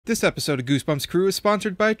This episode of Goosebumps Crew is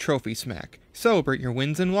sponsored by Trophy Smack. Celebrate your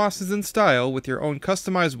wins and losses in style with your own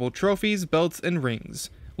customizable trophies, belts, and rings.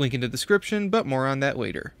 Link in the description, but more on that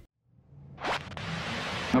later.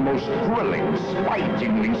 The most thrilling,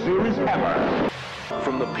 spine-tingling series ever.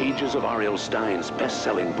 From the pages of R.L. Stein's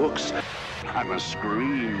best-selling books. And the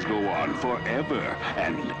screams go on forever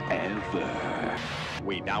and ever.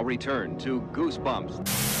 We now return to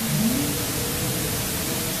Goosebumps.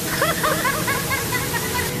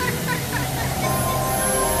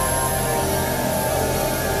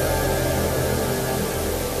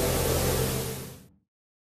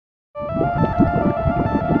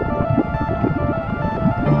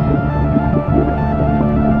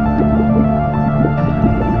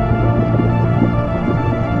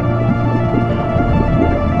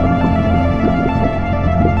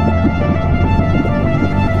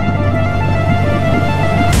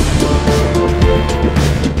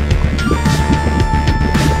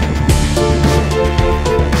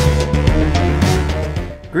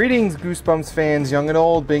 Greetings, Goosebumps fans, young and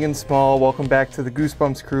old, big and small. Welcome back to the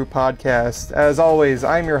Goosebumps Crew Podcast. As always,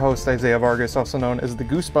 I'm your host, Isaiah Vargas, also known as the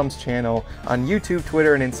Goosebumps channel on YouTube,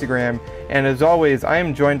 Twitter, and Instagram. And as always, I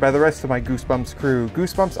am joined by the rest of my Goosebumps crew.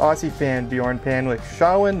 Goosebumps Aussie fan, Bjorn Panwick,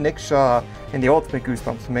 Shawin, Nick Shaw, and the ultimate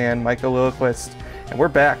Goosebumps man, Michael Lillquist. And we're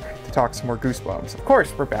back to talk some more Goosebumps. Of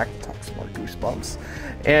course, we're back to talk some more Goosebumps.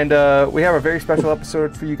 And we have a very special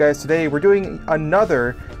episode for you guys today. We're doing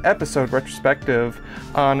another episode retrospective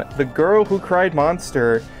on The Girl Who Cried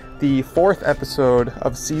Monster, the 4th episode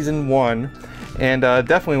of Season 1, and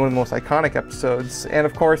definitely one of the most iconic episodes. And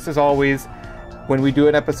of course, as always, when we do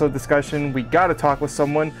an episode discussion, we gotta talk with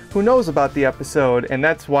someone who knows about the episode, and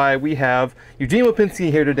that's why we have Eugene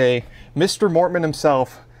Lipinski here today, Mr. Mortman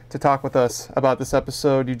himself, to talk with us about this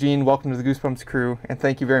episode. Eugene, welcome to the Goosebumps Crew, and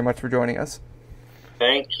thank you very much for joining us.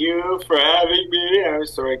 Thank you for having me. I'm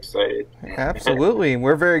so excited. Absolutely.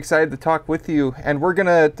 We're very excited to talk with you. And we're going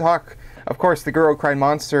to talk, of course, The Girl Who Cried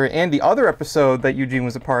Monster and the other episode that Eugene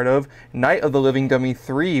was a part of, Night of the Living Dummy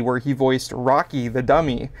 3, where he voiced Rocky the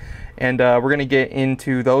Dummy. And we're going to get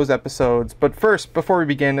into those episodes. But first, before we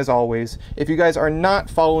begin, as always, if you guys are not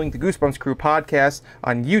following the Goosebumps Crew podcast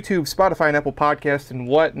on YouTube, Spotify, and Apple Podcasts, and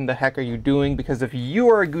what in the heck are you doing? Because if you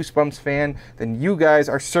are a Goosebumps fan, then you guys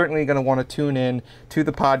are certainly going to want to tune in to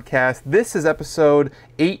the podcast. This is episode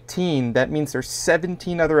 18. That means there's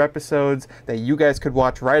 17 other episodes that you guys could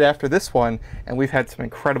watch right after this one. And we've had some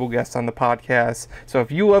incredible guests on the podcast. So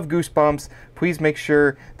if you love Goosebumps, please make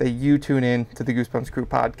sure that you tune in to the Goosebumps Crew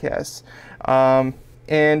podcast.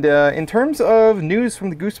 In terms of news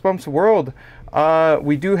from the Goosebumps world,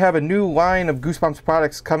 we do have a new line of Goosebumps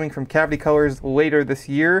products coming from Cavity Colors later this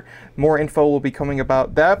year. More info will be coming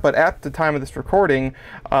about that, but at the time of this recording,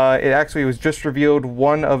 it actually was just revealed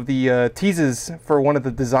one of the teases for one of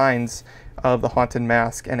the designs of the Haunted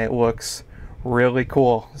Mask, and it looks really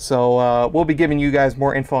cool. So we'll be giving you guys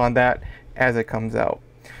more info on that as it comes out.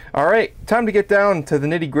 All right, time to get down to the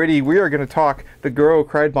nitty-gritty. We are going to talk The Girl Who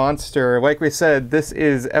Cried Monster. Like we said, this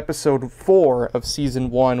is episode 4 of Season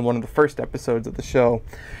 1, one of the first episodes of the show.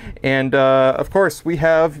 And, of course, we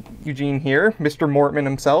have Eugene here, Mr. Mortman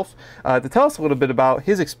himself, to tell us a little bit about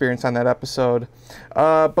his experience on that episode.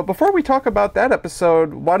 But before we talk about that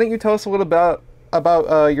episode, why don't you tell us a little bit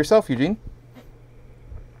about yourself, Eugene?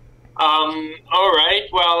 All right.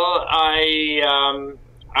 Well,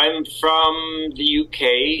 I'm from the UK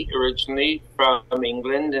originally, from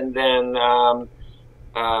England, and then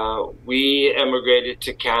we emigrated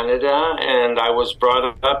to Canada, and I was brought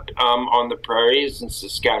up on the prairies in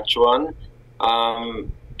Saskatchewan,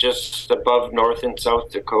 just above North and South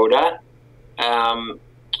Dakota. And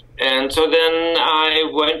so then I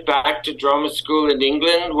went back to drama school in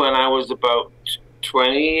England when I was about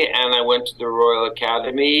 20, and I went to the Royal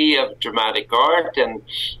Academy of Dramatic Art and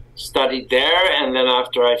studied there. And then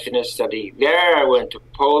after I finished studying there, I went to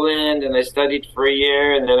Poland and I studied for a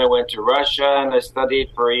year, and then I went to Russia and I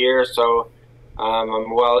studied for a year. So I'm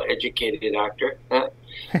a well-educated actor. And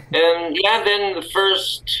yeah, then the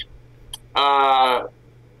first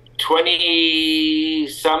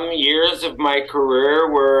 20-some years of my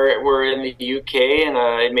career were in the UK, and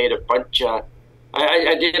I made a bunch of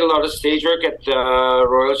I did a lot of stage work at the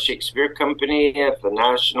Royal Shakespeare Company, at the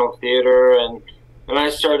National Theatre, and I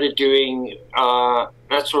started doing,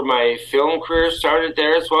 that's where my film career started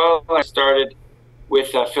there as well. I started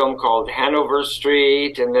with a film called Hanover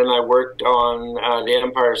Street, and then I worked on The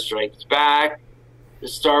Empire Strikes Back, the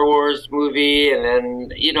Star Wars movie, and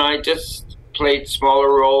then, you know, I just played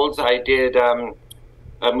smaller roles. I did a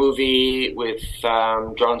movie with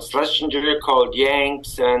John Schlesinger called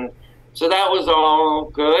Yanks, and so that was all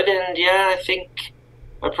good. And yeah, I think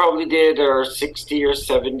I probably did 60 or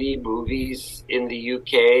 70 movies in the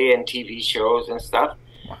UK and TV shows and stuff.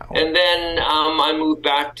 Wow. And then I moved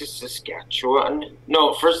back to Saskatchewan.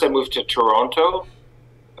 No, first I moved to Toronto.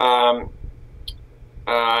 And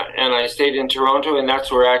I stayed in Toronto, and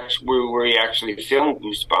that's where we actually filmed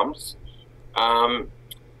Goosebumps.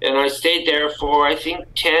 And I stayed there for, I think,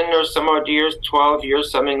 10 or some odd years, 12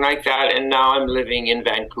 years, something like that. And now I'm living in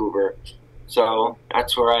Vancouver. So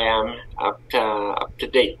that's where I am, up to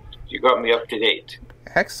date. You got me up to date.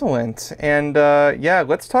 Excellent. And yeah,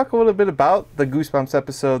 let's talk a little bit about the Goosebumps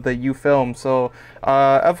episode that you filmed. So,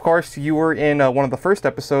 of course, you were in one of the first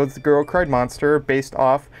episodes, The Girl Who Cried Monster, based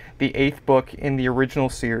off the 8th book in the original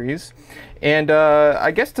series. And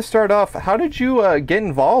I guess to start off, how did you get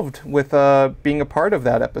involved with being a part of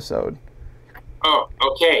that episode? Oh,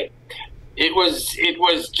 okay. It was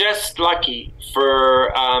just lucky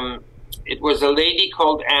for... it was a lady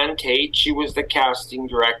called Ann Tate. She was the casting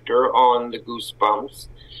director on the Goosebumps.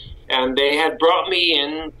 And they had brought me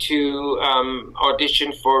in to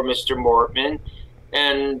audition for Mr. Mortman.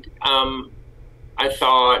 And I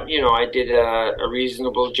thought, I did a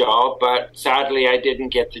reasonable job, but sadly I didn't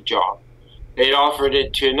get the job. They'd offered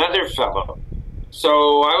it to another fellow.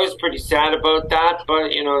 So I was pretty sad about that,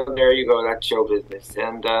 but, there you go, that's show business.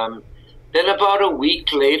 And then about a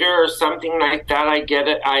week later or something like that, I got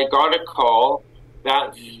a call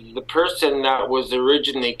that the person that was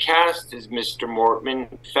originally cast as Mr. Mortman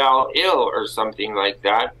fell ill or something like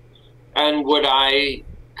that. And would I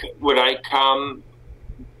come,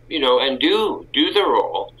 and do the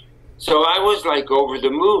role? So I was like over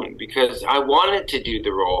the moon because I wanted to do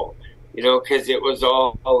the role, because it was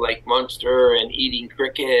all like monster and eating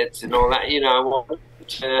crickets and all that, I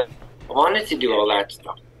wanted to do all that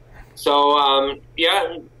stuff. So,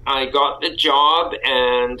 yeah, I got the job,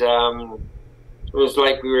 and it was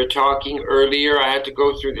like we were talking earlier. I had to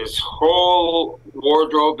go through this whole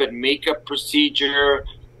wardrobe and makeup procedure.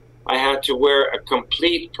 I had to wear a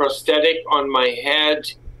complete prosthetic on my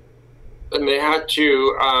head, and they had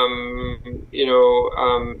to,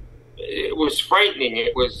 it was frightening.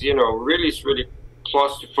 It was, really, really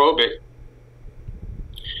claustrophobic.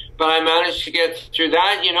 But I managed to get through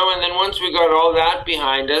that, and then once we got all that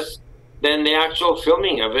behind us, then the actual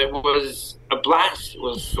filming of it was a blast. It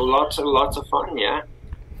was lots and lots of fun, yeah.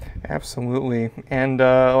 Absolutely. And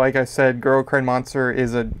like I said, Girl Who Cried Monster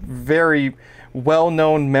is a very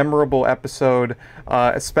well-known, memorable episode,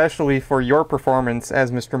 especially for your performance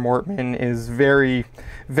as Mr. Mortman is very,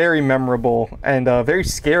 very memorable and very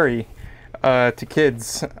scary to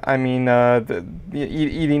kids. I mean,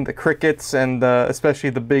 eating the crickets and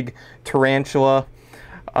especially the big tarantula.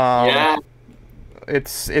 Yeah.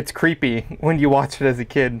 It's creepy when you watch it as a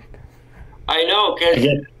kid. I know, because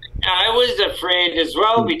I was afraid as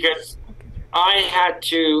well, because I had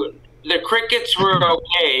to... The crickets were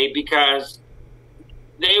okay because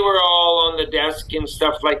they were all on the desk and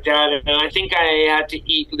stuff like that, and I think I had to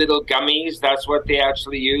eat little gummies. That's what they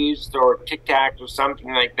actually used, or Tic Tac or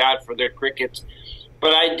something like that for their crickets.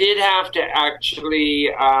 But I did have to actually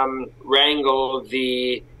wrangle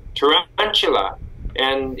the tarantula.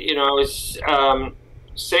 And, I was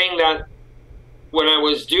saying that when I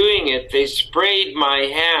was doing it, they sprayed my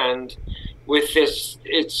hand with this,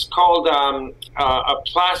 it's called a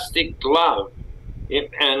plastic glove.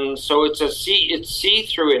 And so it's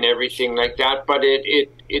see-through and everything like that, but it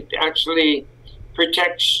actually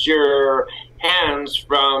protects your hands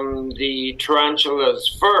from the tarantula's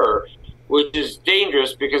fur, which is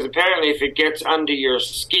dangerous because apparently if it gets under your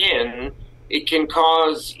skin, it can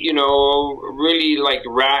cause, really like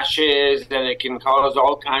rashes, and it can cause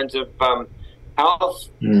all kinds of health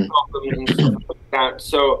problems and stuff like that.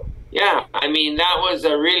 So, yeah, I mean, that was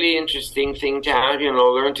a really interesting thing to have,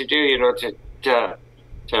 learn to do, to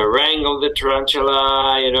wrangle the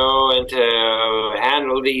tarantula, and to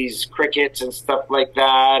handle these crickets and stuff like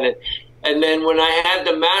that. And then when I had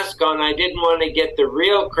the mask on, I didn't want to get the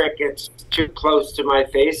real crickets too close to my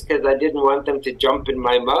face because I didn't want them to jump in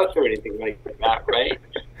my mouth or anything like that, right?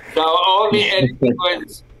 So all the editing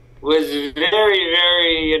was very,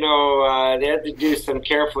 very, they had to do some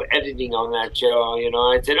careful editing on that show,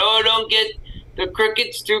 I said, oh, don't get the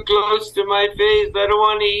crickets too close to my face. I don't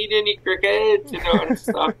want to eat any crickets, and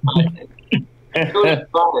stuff. It was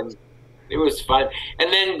fun. It was fun.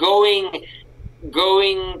 And then going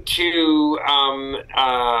to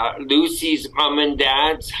Lucy's mom and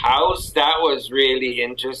dad's house, that was really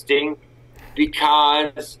interesting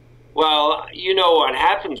because, well, you know what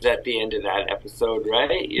happens at the end of that episode,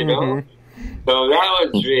 right? So that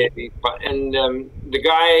was really fun. And the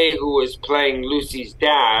guy who was playing Lucy's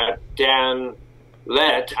dad, Dan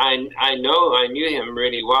I knew him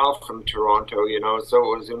really well from Toronto, you know,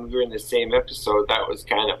 so it was when we were in the same episode, that was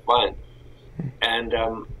kind of fun. And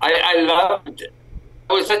I loved it.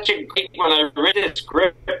 It was such a great, when I read the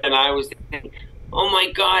script and I was thinking, oh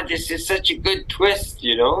my God, this is such a good twist,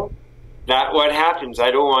 you know, that what happens.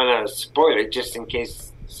 I don't want to spoil it just in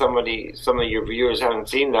case some of your viewers haven't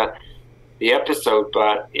seen the episode,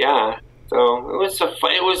 but yeah, so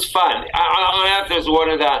it was fun. I have to was one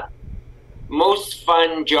of the most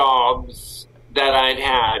fun jobs that I'd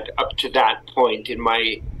had up to that point in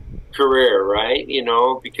my career, right? You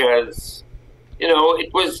know, because, you know,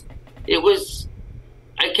 it was,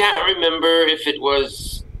 I can't remember if it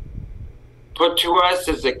was put to us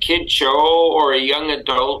as a kid show or a young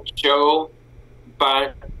adult show,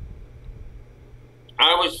 but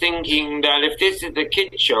I was thinking that if this is a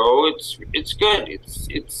kid show, it's good.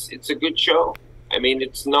 It's a good show. I mean,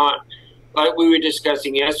 it's not, like we were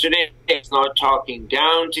discussing yesterday, it's not talking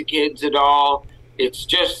down to kids at all. It's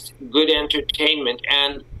just good entertainment.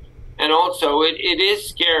 And also it is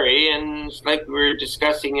scary, and like we were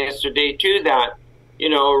discussing yesterday too, that, you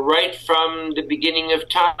know, right from the beginning of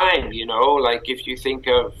time, you know, like if you think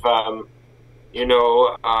of,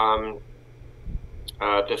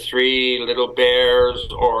 the Three Little Bears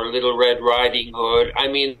or Little Red Riding Hood, I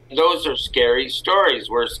mean, those are scary stories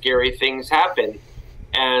where scary things happen.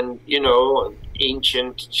 And, you know,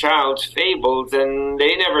 ancient child's fables, and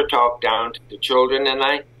they never talk down to the children. And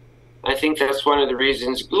I think that's one of the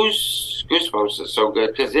reasons Goosebumps is so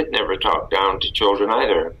good, because it never talked down to children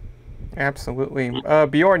either. Absolutely.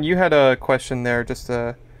 Bjorn, you had a question there, just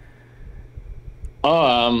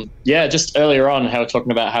yeah, just earlier on, how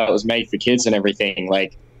talking about how it was made for kids and everything.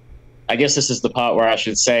 Like, I guess this is the part where I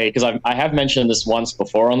should say, because I have mentioned this once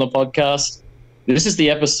before on the podcast. This is the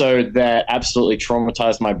episode that absolutely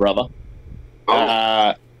traumatized my brother.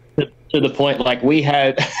 To the point, like, we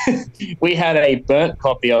had a burnt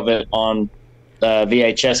copy of it on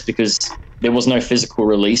VHS because there was no physical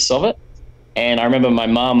release of it. And I remember my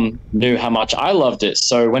mum knew how much I loved it.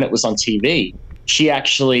 So when it was on TV, she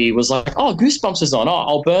actually was like, oh, Goosebumps is on. Oh,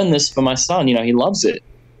 I'll burn this for my son. You know, he loves it.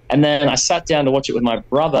 And then I sat down to watch it with my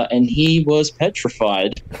brother, and he was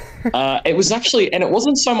petrified. It was actually, and it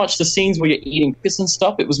wasn't so much the scenes where you're eating piss and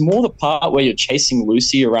stuff. It was more the part where you're chasing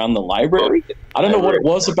Lucy around the library. I don't know what it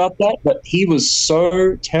was about that, but he was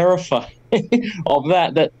so terrified of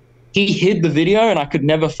that he hid the video, and I could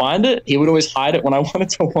never find it. He would always hide it when I wanted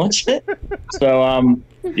to watch it. So,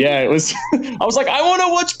 yeah, it was. I was like, I want to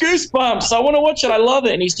watch Goosebumps. I want to watch it. I love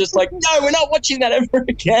it. And he's just like, no, we're not watching that ever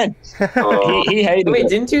again. He hated it. Wait,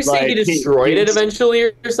 didn't you say he destroyed it eventually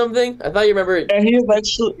or something? I thought you remember it. Yeah,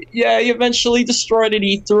 he eventually destroyed it.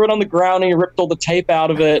 He threw it on the ground and he ripped all the tape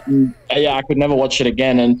out of it. And yeah, I could never watch it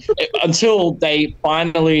again. And until they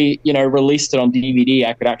finally, you know, released it on DVD,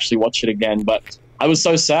 I could actually watch it again. But I was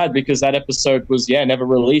so sad because that episode was, never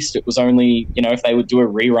released. It was only, you know, if they would do a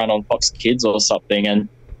rerun on Fox Kids or something. And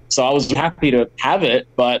so I was happy to have it.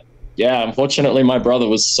 But, yeah, unfortunately, my brother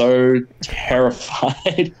was so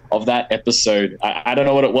terrified of that episode. I don't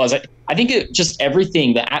know what it was. I think it just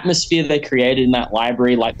everything, the atmosphere they created in that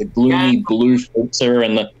library, like the gloomy blue filter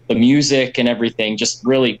and the music and everything just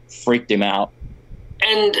really freaked him out.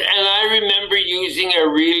 And I remember using a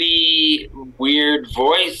really weird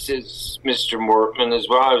voice as Mr. Mortman as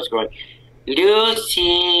well. I was going,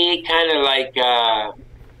 Lucy, kind of like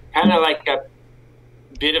a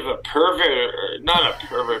bit of a pervert, or not a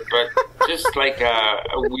pervert, but just like a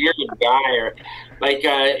weird guy, or like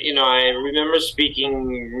you know, I remember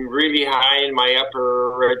speaking really high in my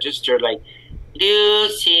upper register, like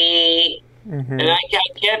Lucy, and I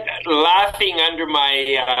kept laughing under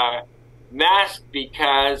my mask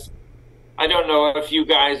because I don't know if you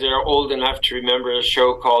guys are old enough to remember a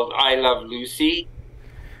show called I Love Lucy,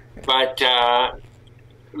 but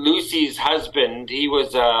Lucy's husband, he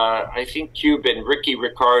was I think Cuban, Ricky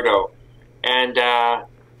Ricardo, and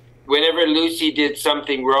whenever Lucy did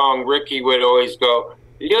something wrong, Ricky would always go,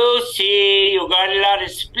 Lucy, you got a lot of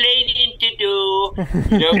explaining to do.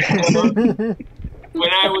 You know, when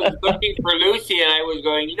I was looking for Lucy and I was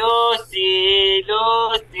going, Lucy,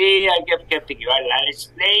 Lucy, I kept thinking, I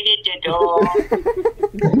explain it to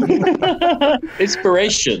do.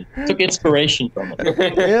 Inspiration. Took inspiration from it.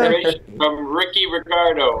 Inspiration from Ricky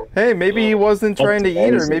Ricardo. Hey, maybe he wasn't trying to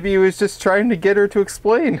eat her. Maybe he was just trying to get her to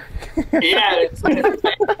explain. Yeah.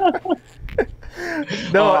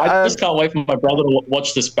 No, I just can't wait for my brother to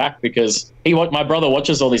watch this back because my brother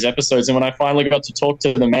watches all these episodes, and when I finally got to talk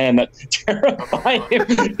to the man that terrified him,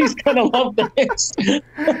 he's gonna love this.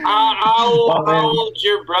 How old's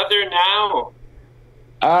your brother now?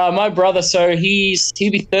 My brother, so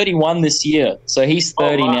he'll be 31 this year. So he's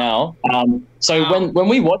 30 now. When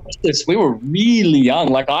we watched this, we were really young.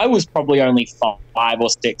 Like I was probably only 5 or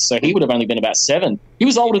 6, so he would have only been about 7. He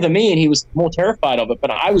was older than me, and he was more terrified of it.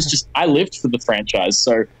 But I lived for the franchise,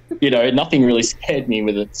 so nothing really scared me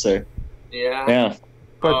with it. So yeah.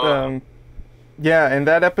 But yeah, in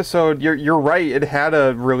that episode, you're right. It had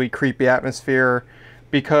a really creepy atmosphere.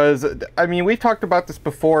 Because, I mean, we've talked about this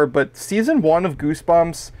before, but season 1 of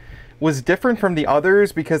Goosebumps was different from the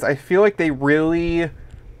others because I feel like they really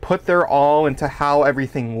put their all into how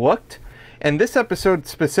everything looked. And this episode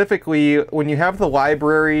specifically, when you have the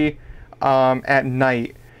library at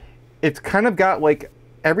night, it's kind of got like,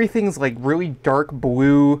 everything's like really dark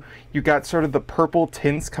blue. You got sort of the purple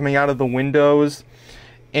tints coming out of the windows.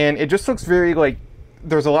 And it just looks very like,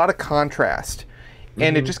 there's a lot of contrast.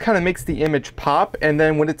 And it just kind of makes the image pop. And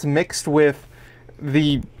then when it's mixed with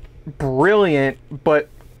the brilliant but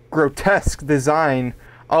grotesque design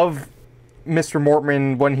of Mr.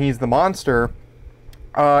 Mortman when he's the monster,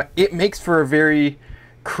 it makes for a very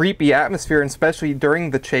creepy atmosphere, and especially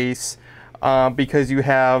during the chase, because you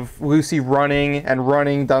have Lucy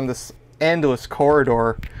running down this endless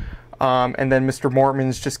corridor, and then Mr.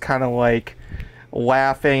 Mortman's just kind of like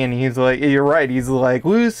laughing, and he's like, you're right, he's like,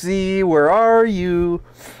 Lucy, where are you?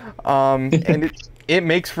 And it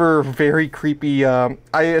makes for very creepy. I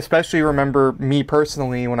especially remember, me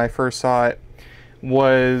personally, when I first saw it,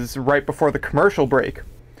 was right before the commercial break,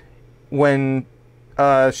 when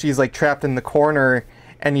she's like trapped in the corner,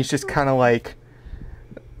 and he's just kind of like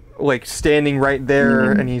standing right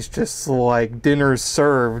there, and he's just like, dinner's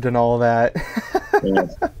served and all that.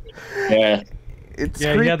 Yeah. It's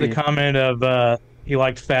creepy. He had the comment of he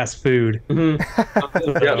liked fast food. I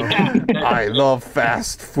love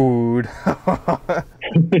fast food.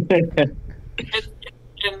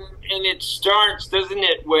 and it starts, doesn't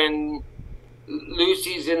it, when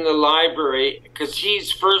Lucy's in the library, because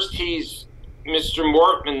he's Mr.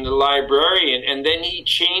 Mortman, the librarian, and then he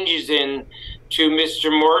changes into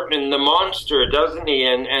Mr. Mortman, the monster, doesn't he?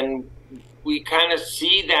 And we kind of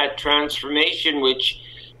see that transformation, which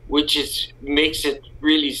makes it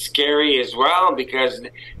really scary as well, because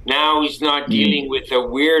now he's not dealing with a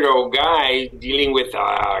weirdo guy, dealing with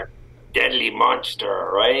a deadly monster,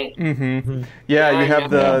 right? Yeah, you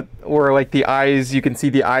have where like the eyes, you can see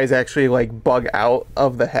the eyes actually like bug out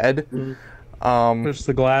of the head. Push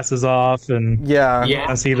the glasses off, and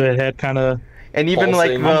I see the head kind of. And even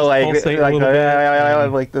like the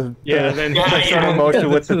then motion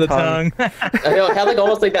with the tongue. I had like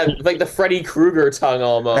almost like that, like the Freddy Krueger tongue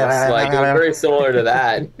almost. Like it was very similar to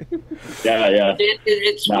that. Yeah.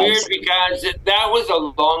 It's weird because that was a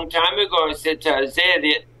long time ago. I said to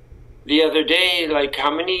Isaiah the other day, like, how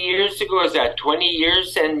many years ago is that? 20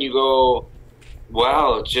 years? And you go,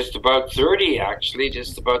 wow, it's just about 30 actually,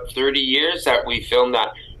 just about 30 years that we filmed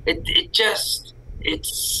that.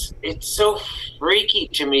 It's so freaky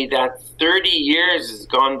to me that 30 years has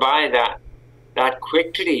gone by that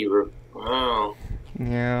quickly. Wow.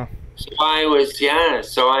 Yeah. So that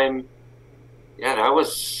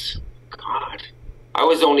was, God. I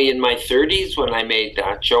was only in my 30s when I made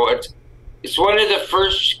that show. It's one of the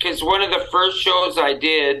first shows I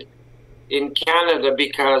did in Canada,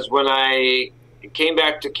 because when I came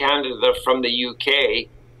back to Canada from the UK,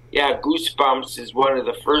 Goosebumps is one of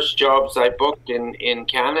the first jobs I booked in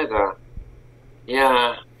Canada.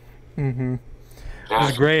 Yeah. It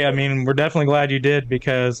was great. I mean, we're definitely glad you did,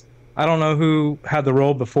 because I don't know who had the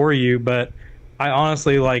role before you, but I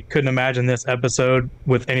honestly couldn't imagine this episode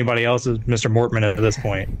with anybody else as Mr. Mortman at this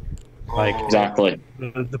point. Exactly.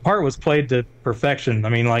 The part was played to perfection. I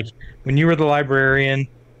mean, when you were the librarian,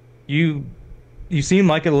 you seemed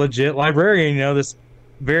like a legit librarian, this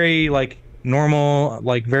very normal,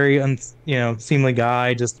 very seemly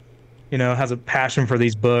guy, just has a passion for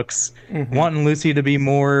these books, wanting Lucy to be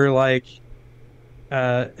more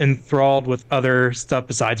enthralled with other stuff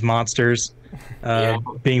besides monsters,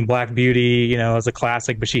 being Black Beauty, as a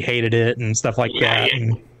classic, but she hated it and stuff like that.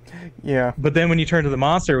 Yeah. But then when you turn to the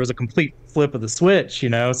monster, it was a complete flip of the switch,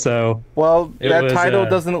 so... Well, that title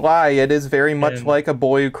doesn't lie. It is very much like A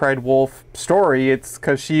Boy Who Cried Wolf story. It's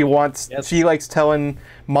because she likes telling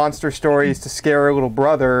monster stories to scare her little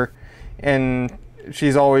brother, and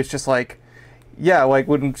she's always just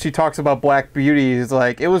when she talks about Black Beauty, it's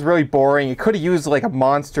it was really boring. It could have used a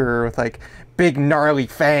monster with big gnarly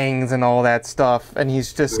fangs and all that stuff, and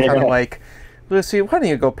he's just kind of Lucy, why don't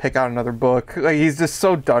you go pick out another book? He's just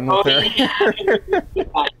so done with her.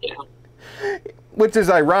 Which is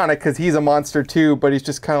ironic, because he's a monster too, but he's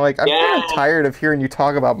just kind of I'm kind of tired of hearing you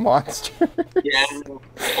talk about monsters.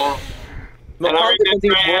 And I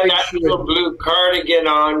remember I had that little blue cardigan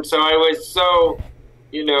on, so I was so,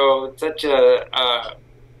 such a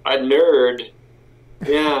nerd.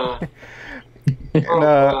 Yeah. And,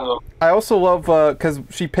 wow. I also love because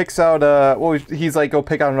she picks out he's like, go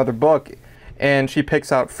pick out another book, and she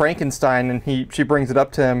picks out Frankenstein, and she brings it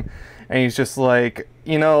up to him, and he's just like,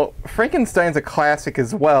 Frankenstein's a classic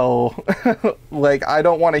as well. Like, I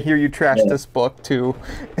don't want to hear you trash this book too.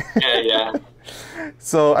 Yeah.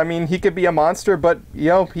 So I mean, he could be a monster, but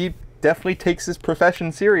he definitely takes his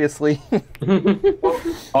profession seriously.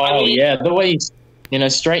 Oh yeah, the way he's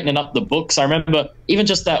straightening up the books. I remember even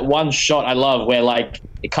just that one shot I love where like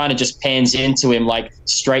it kind of just pans into him like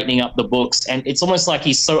straightening up the books, and it's almost like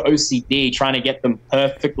he's so OCD trying to get them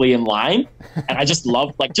perfectly in line. And I just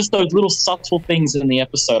love like just those little subtle things in the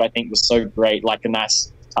episode. I think was so great, like a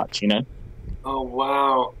nice touch, Oh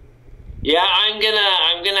wow, yeah. I'm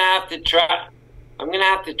gonna have to try. I'm gonna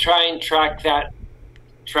have to try and track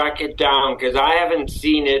it down, because I haven't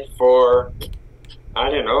seen it for,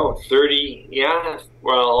 I don't know, 30,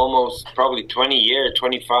 almost probably 20 years,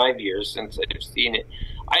 25 years since I've seen it.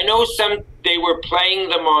 I know they were playing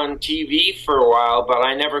them on TV for a while, but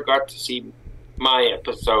I never got to see my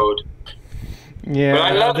episode. Yeah, but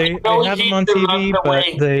I love they have them on TV,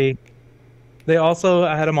 but they also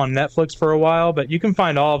had them on Netflix for a while, but you can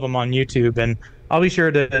find all of them on YouTube, and I'll be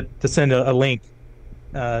sure to send a link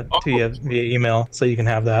to you via email so you can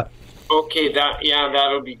have that. Okay,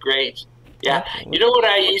 that'll be great. Yeah, you know what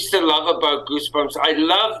I used to love about Goosebumps? I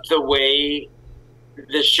loved the way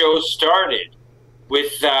the show started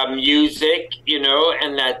with music,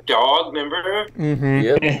 and that dog. Remember? Mm-hmm.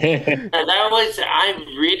 Yep. And I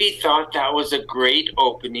really thought that was a great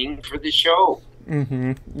opening for the show.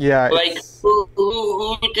 Mm-hmm. Yeah. Like,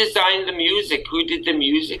 who designed the music? Who did the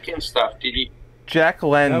music and stuff? Did he? Jack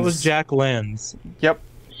Lenz. That was Jack Lenz. Yep.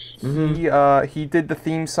 Mm-hmm. He did the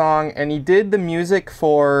theme song, and he did the music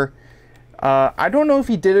for. I don't know if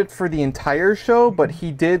he did it for the entire show, but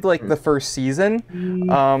he did like the first season.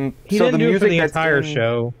 He didn't do it for the entire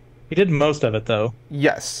show. He did most of it, though.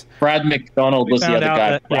 Yes. Brad McDonald was the other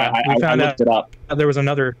guy. I looked it up. There was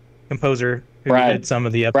another composer who did some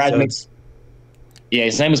of the episodes.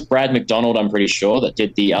 His name was Brad McDonald. I'm pretty sure that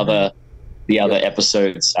did the other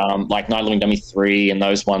episodes, like Night of the Living Dummy 3 and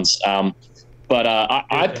those ones. But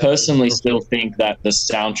I personally still think that the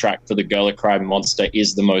soundtrack for The Girl Who Cried Monster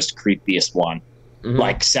is the most creepiest one,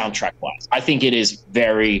 like soundtrack-wise. I think it is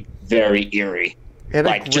very, very eerie.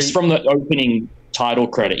 Just from the opening title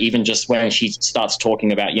credit, even just when she starts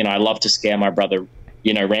talking about, I love to scare my brother,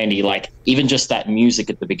 Randy, like even just that music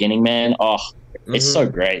at the beginning, man, it's so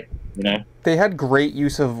great, They had great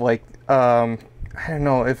use of like, I don't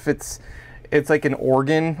know if it's like an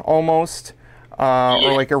organ almost.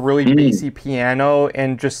 Or like a really bassy piano,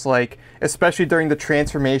 and just like, especially during the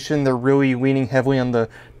transformation, they're really leaning heavily on the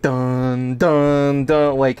dun dun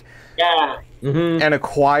dun, like, and a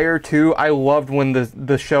choir too. I loved when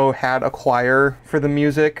the show had a choir for the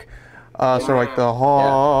music, sort of like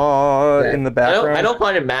the in the background. I don't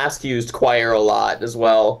find a Mask used choir a lot as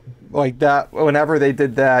well. Like that, whenever they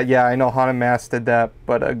did that, I know Haunted Mask did that,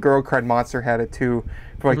 but A Girl Who Cried Monster had it too,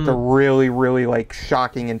 for like the really, really like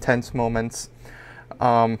shocking, intense moments.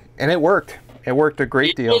 And it worked. It worked a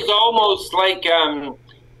great deal. It was almost like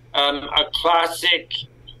a classic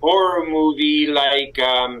horror movie, like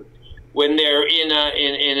when they're in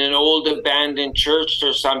an old abandoned church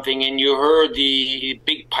or something, and you heard the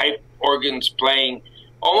big pipe organs playing,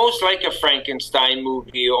 almost like a Frankenstein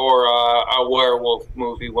movie or a werewolf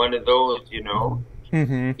movie, one of those,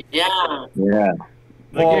 Mm-hmm. Yeah.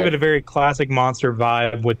 They gave it a very classic monster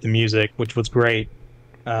vibe with the music, which was great.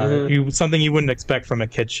 Something you wouldn't expect from a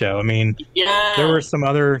kids show. I mean, there were some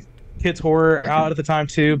other kids horror out at the time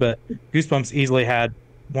too, but Goosebumps easily had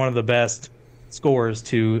one of the best scores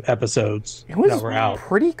to episodes that were out.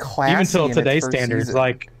 Pretty classy, even till today's standards. Season.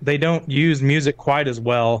 Like, they don't use music quite as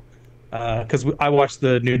well. Because I watched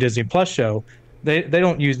the new Disney Plus show, they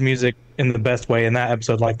don't use music in the best way in that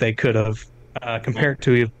episode like they could have, compared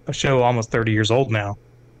to a show almost 30 years old now.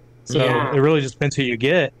 So it really just depends who you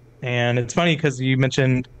get. And it's funny because you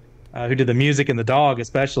mentioned who did the music and the dog,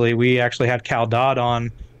 especially. We actually had Cal Dodd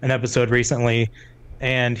on an episode recently,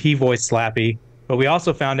 and he voiced Slappy. But we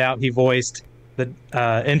also found out he voiced the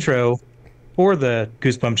intro for the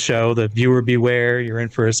Goosebumps show, the Viewer Beware, You're In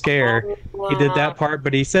For a Scare. He did that part,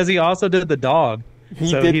 but he says he also did the dog.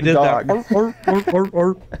 He did that.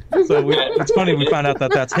 So it's funny, we found out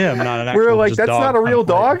that that's him, not an actual We're like, that's dog not a real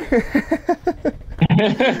dog?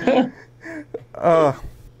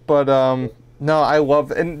 But No, I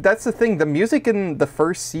love, and that's the thing, the music in the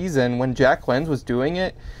first season when Jack Lenz was doing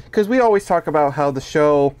it, because we always talk about how the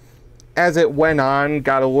show, as it went on,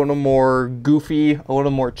 got a little more goofy, a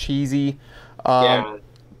little more cheesy.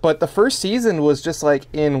 But the first season was just like,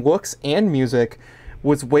 in looks and music,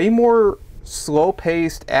 was way more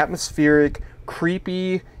slow-paced, atmospheric,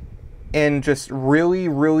 creepy, and just really,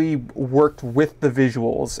 really worked with the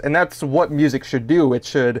visuals. And that's what music should do. It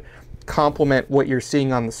should complement what you're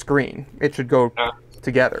seeing on the screen. It should go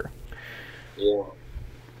together. Yeah.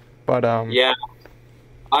 But yeah,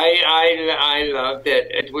 I loved it.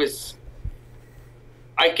 It was.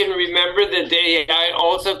 I can remember the day. I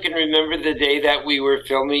also can remember the day that we were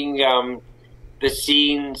filming the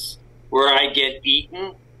scenes where I get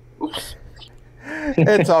eaten. Oops.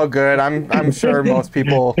 It's all good. I'm sure most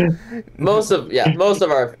people, most of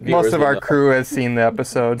our crew has seen the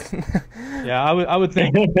episode. Yeah, I would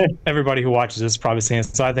think everybody who watches this probably seen it,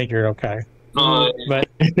 so I think you're okay. But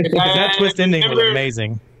that twist ending was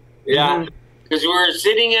amazing. Yeah, because we were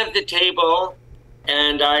sitting at the table,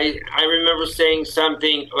 and I remember saying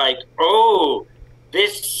something like, "Oh,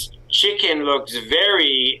 this chicken looks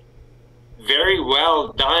very, very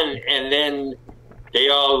well done," and then they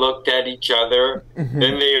all looked at each other,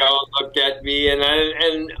 then they all looked at me,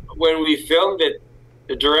 and when we filmed it,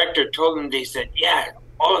 the director told them, they said, "Yeah,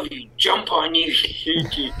 all of you jump on you." So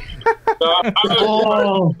I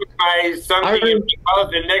was my something in my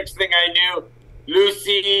mouth. The next thing I knew,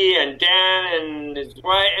 Lucy and Dan and his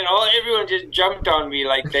wife and everyone just jumped on me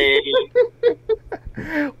like they.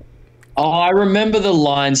 Oh, I remember the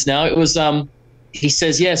lines now. It was he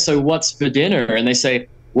says, "Yeah, so what's for dinner?" And they say,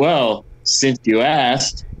 "Well, since you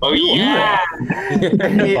asked." Oh yeah.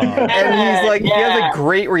 and he's like, he has a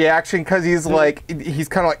great reaction because he's like, he's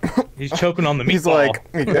kind of like, he's choking on the meatball. He's like,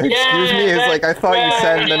 excuse me. He's like, I thought you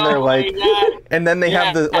said, and then they're like, and then they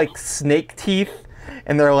have the like snake teeth,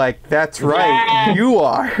 and they're like, that's right, you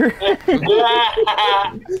are.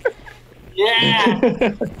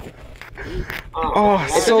 Yeah.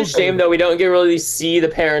 It's such a shame though we don't get really see the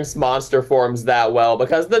parents' monster forms that well,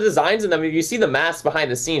 because the designs in them, if you see the masks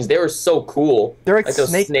behind the scenes, they were so cool. They're like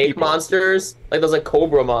those snake monsters, like those like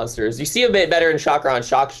cobra monsters. You see a bit better in Shocker on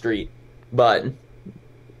Shock Street, but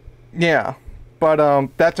yeah.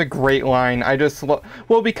 But that's a great line. I just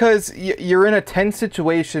well, because you're in a tense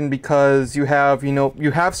situation because you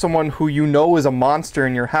have someone who is a monster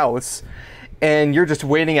in your house, and you're just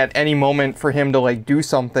waiting at any moment for him to like do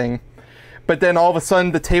something. But then all of a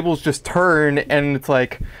sudden the tables just turn, and it's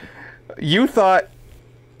like, you thought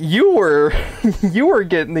you were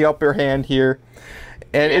getting the upper hand here,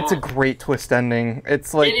 and it's a great twist ending.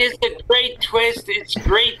 It's like, it is a great twist. It's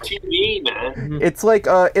great TV, man. It's like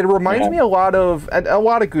it reminds me a lot of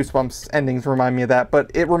Goosebumps endings remind me of that,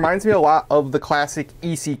 but it reminds me a lot of the classic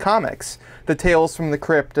EC comics, the Tales from the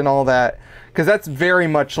Crypt and all that, because that's very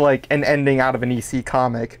much like an ending out of an EC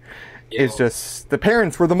comic. It's just the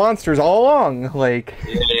parents were the monsters all along. Like,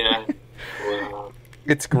 wow.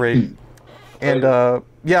 It's great. And the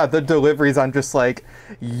deliveries, I'm just like,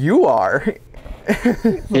 you are.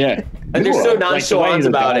 Yeah. And they're so nonchalant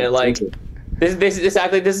about it. Like, this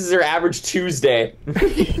act like this is their average Tuesday.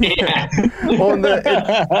 Yeah. Well,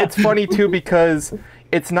 it's funny too because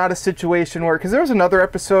it's not a situation where, because there was another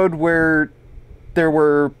episode where there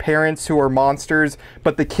were parents who were monsters,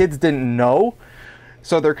 but the kids didn't know.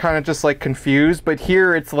 So they're kind of just like confused, but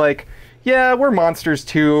here it's like, yeah, we're monsters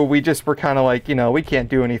too. We were kind of like, we can't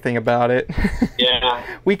do anything about it. Yeah.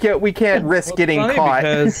 we can't risk getting caught.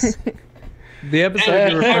 Because the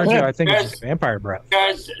episode you're referring to, I think, is Vampire Breath.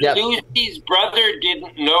 Because Lucy's brother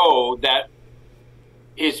didn't know that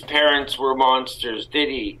his parents were monsters, did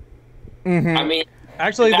he? Mm-hmm. I mean,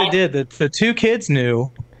 actually, they did. The two kids knew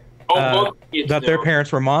both kids that their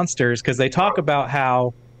parents were monsters, because they talk about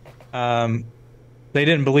how they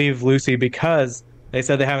didn't believe Lucy because they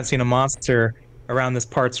said they haven't seen a monster around this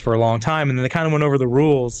parts for a long time, and then they kind of went over the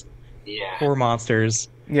rules for monsters.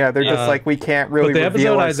 Yeah, they're just like, we can't really reveal ourselves. But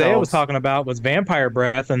the episode Isaiah was talking about was Vampire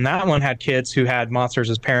Breath, and that one had kids who had monsters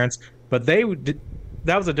as parents, but that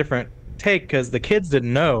was a different take because the kids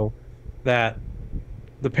didn't know that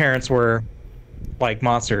the parents were like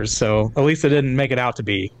monsters, so at least it didn't make it out to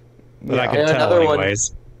be. But I could tell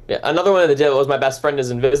anyways. Another one that did was My Best Friend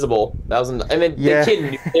is Invisible. That was, the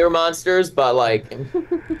kid knew they were monsters, but like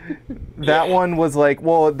that one was like,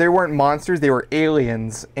 well, they weren't monsters; they were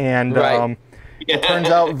aliens, and it turns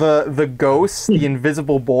out the ghost, the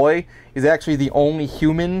invisible boy, is actually the only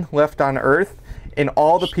human left on Earth, and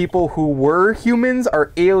all the people who were humans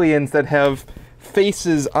are aliens that have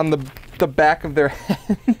faces on the the back of their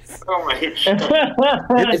heads. Oh my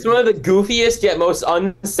god. It's one of the goofiest yet most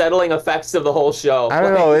unsettling effects of the whole show. I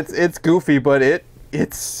don't know. It's goofy, but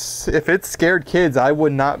it's if it scared kids, I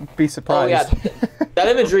would not be surprised. Oh yeah, that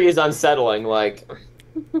imagery is unsettling. Like,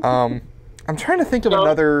 I'm trying to think of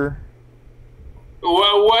another.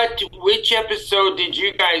 Well, which episode did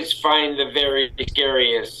you guys find the very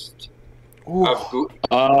scariest?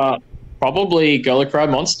 Probably Girl Who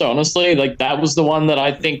Cried Monster, honestly. Like, that was the one that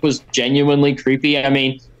I think was genuinely creepy. I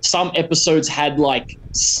mean, some episodes had, like,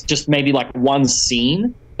 just maybe, like, one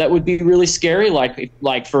scene that would be really scary.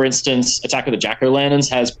 Like for instance, Attack of the Jack-O-Lanterns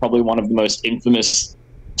has probably one of the most infamous,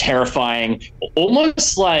 terrifying,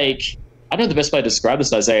 almost like, I don't know the best way to describe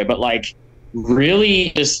this, Isaiah, but, like,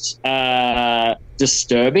 really just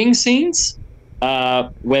disturbing scenes.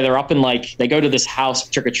 Where they're up in, like, they go to this house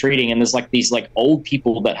trick-or-treating, and there's, like, these, like, old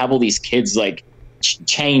people that have all these kids, like,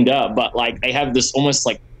 chained up, but, like, they have this almost,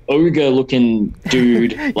 like, ogre-looking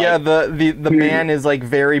dude. Like, yeah, the man is, like,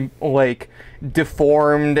 very, like,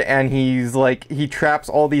 deformed, and he's, like, he traps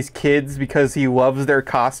all these kids because he loves their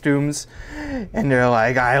costumes, and they're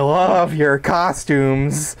like, I love your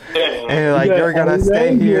costumes, and they're like, you're gonna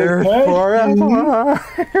stay here forever.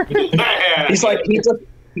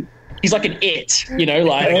 He's like an it, you know,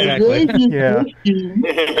 like Exactly. Yeah.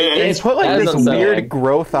 They put like this weird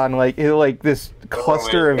growth on like this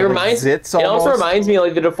cluster of zits. It also reminds me of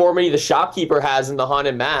like the deformity the shopkeeper has in the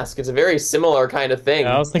Haunted Mask. It's a very similar kind of thing.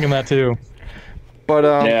 Yeah, I was thinking that too. But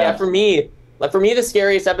yeah, for me, the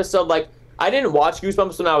scariest episode, like, I didn't watch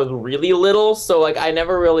Goosebumps when I was really little, so like I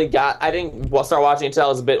didn't start watching until I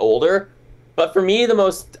was a bit older. But for me, the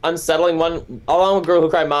most unsettling one, along with Girl Who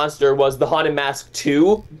Cried Monster, was the Haunted Mask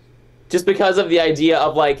 2. Just because of the idea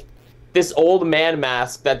of, like, this old man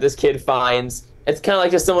mask that this kid finds. It's kind of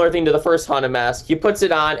like a similar thing to the first Haunted Mask. He puts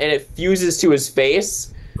it on, and it fuses to his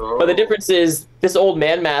face. But the difference is, this old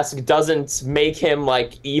man mask doesn't make him,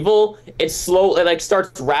 like, evil. It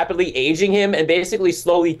starts rapidly aging him and basically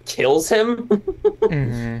slowly kills him.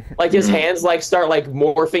 Like, his hands, like, start, like,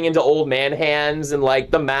 morphing into old man hands, and,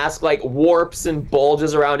 like, the mask, like, warps and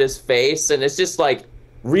bulges around his face, and it's just, like,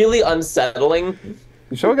 really unsettling.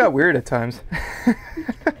 The show got weird at times.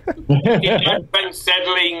 It's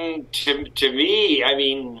unsettling to me. I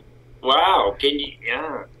mean, wow. Can you?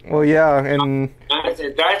 Yeah. Well, yeah, and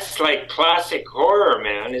that's like classic horror,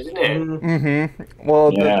 man, isn't it? Mm-hmm.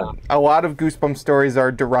 Well, yeah. A lot of Goosebumps stories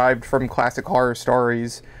are derived from classic horror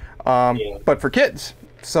stories, but for kids.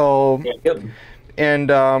 So. Yep. And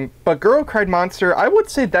but Girl Who Cried Monster, I would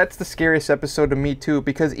say that's the scariest episode to me too,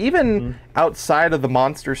 because even outside of the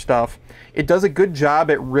monster stuff, it does a good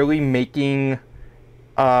job at really making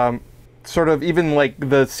sort of even like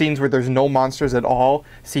the scenes where there's no monsters at all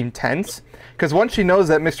seem tense. Because once she knows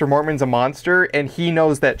that Mr. Mortman's a monster and he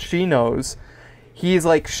knows that she knows, he's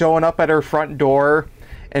like showing up at her front door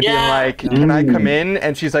and being like, can I come in?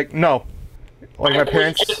 And she's like, no. Like my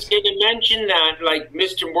parents. I was just going to mention that, like,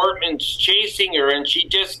 Mr. Mortman's chasing her, and she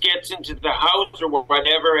just gets into the house or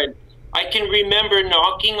whatever, and I can remember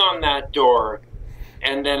knocking on that door,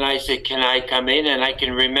 and then I said, can I come in? And I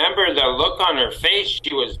can remember the look on her face.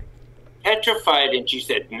 She was petrified, and she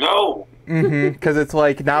said, no. Because it's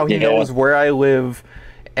like, now he knows where I live,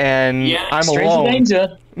 and I'm alone.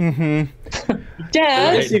 Danger.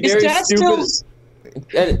 Dad, is Dad still...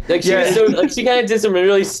 And, like, she kind of did something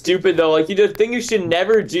really stupid, though. Like, the thing you should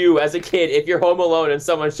never do as a kid if you're home alone and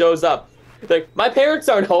someone shows up. Like, my parents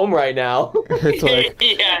aren't home right now. It's like,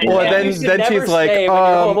 well, then she's like,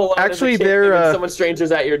 actually, they're someone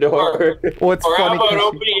strangers at your door. What's funny? How about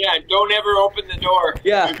opening? Yeah, don't ever open the door.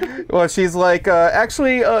 Yeah. Well, she's like,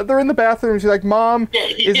 actually, they're in the bathroom. She's like, Mom,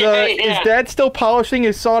 is Dad still polishing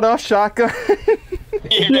his sawed-off shotgun?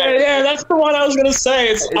 Yeah, that's the one I was gonna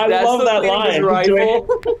say. I love that line.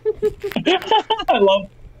 I love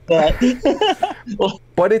that.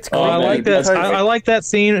 But it's creepy. I like that. I like that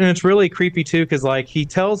scene, and it's really creepy too, because like he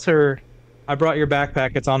tells her, "I brought your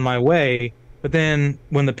backpack. It's on my way." But then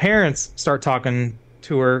when the parents start talking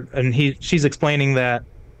to her, and she's explaining that,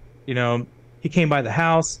 you know, he came by the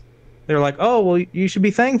house. They're like, "Oh, well, you should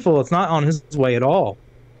be thankful. It's not on his way at all."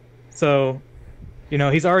 So, you know,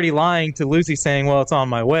 he's already lying to Lucy, saying, "Well, it's on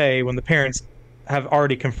my way," when the parents have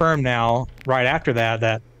already confirmed now, right after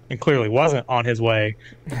that it clearly wasn't on his way.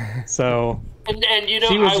 So, and you know,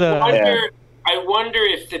 I wonder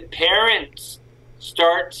if the parents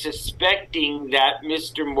start suspecting that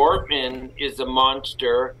Mr. Mortman is a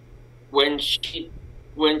monster when she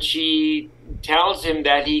tells him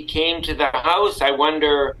that he came to the house. I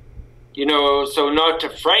wonder, you know, so not to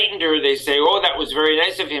frighten her, they say, "Oh, that was very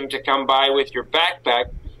nice of him to come by with your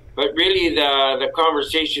backpack." But really, the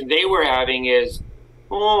conversation they were having is,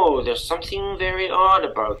 oh, there's something very odd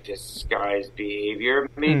about this guy's behavior.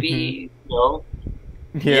 Maybe, you know.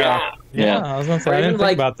 Yeah. I was gonna say, I didn't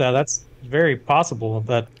think about that. That's very possible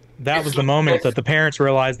that was the moment that the parents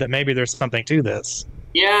realized that maybe there's something to this.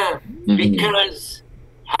 Yeah, because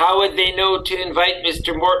how would they know to invite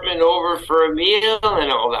Mr. Mortman over for a meal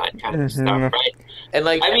and all that kind of stuff, right? And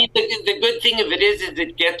like, I mean, the good thing of it is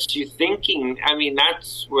it gets you thinking. I mean,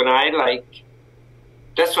 that's when I like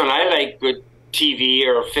good TV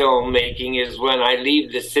or filmmaking, is when I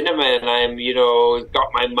leave the cinema and I'm, you know, got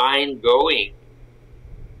my mind going.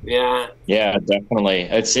 Yeah. Yeah, definitely.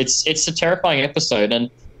 It's a terrifying episode, and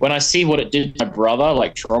when I see what it did to my brother,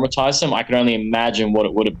 like traumatized him, I can only imagine what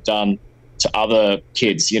it would have done to other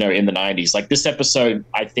kids, you know, in the 90s. Like this episode,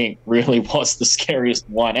 I think really was the scariest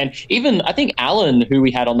one. And even I think Alan, who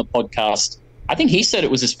we had on the podcast, I think he said it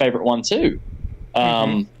was his favorite one too.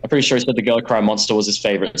 I'm pretty sure he said the Girl Cry Monster was his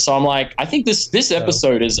favorite. So I'm like, I think this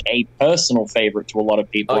episode is a personal favorite to a lot of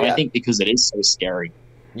people. Oh, yeah. I think because it is so scary.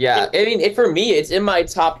 Yeah, I mean, for me, it's in my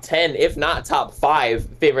top 10, if not top 5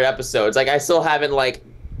 favorite episodes. Like, I still haven't, like,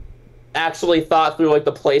 actually thought through, like,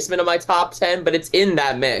 the placement of my top 10, but it's in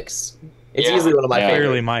that mix. It's easily one of my favorites.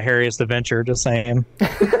 Clearly my hairiest adventure, just saying.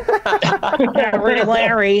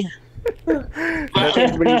 Larry.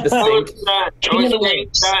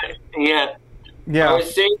 Yeah. I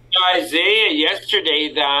was saying to Isaiah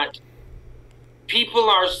yesterday that people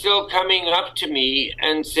are still coming up to me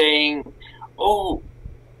and saying, oh,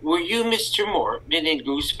 were you Mr. Mortman in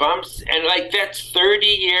Goosebumps? And like, that's 30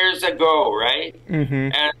 years ago, right?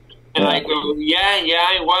 And I go, yeah,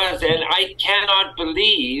 I was. And I cannot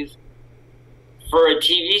believe for a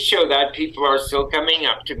TV show that people are still coming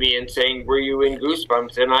up to me and saying, were you in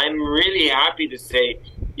Goosebumps? And I'm really happy to say,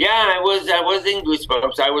 yeah, I was in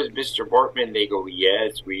Goosebumps. I was Mr. Mortman. They go,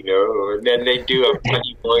 yes, we know. And then they do a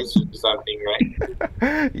funny voice or something,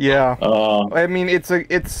 right? Yeah. I mean, it's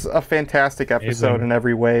a fantastic episode in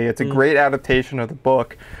every way. It's a great adaptation of the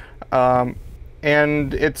book.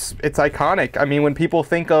 And it's iconic. I mean, when people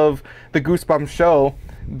think of the Goosebumps show,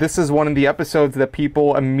 this is one of the episodes that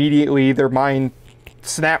people immediately, their mind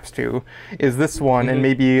snaps to, is this one. And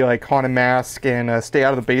maybe like Haunted Mask and Stay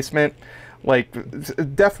Out of the Basement. Like,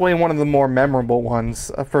 definitely one of the more memorable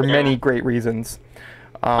ones for many great reasons.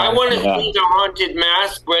 I want to see the Haunted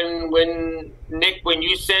Mask when Nick, when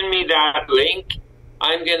you send me that link,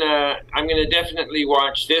 I'm gonna definitely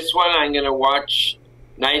watch this one. I'm gonna watch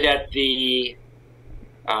Night at the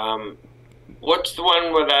what's the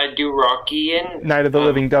one where I do Rocky in? Night of the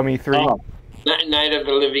Living Dummy 3. Night of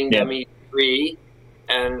the Living Dummy 3.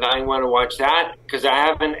 And I want to watch that because I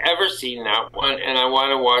haven't ever seen that one, and I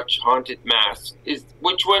want to watch Haunted Mask.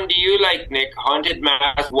 Which one do you like, Nick? Haunted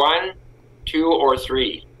Mask 1, 2, or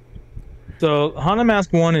 3? So Haunted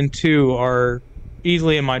Mask 1 and 2 are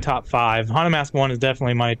easily in my top 5. Haunted Mask 1 is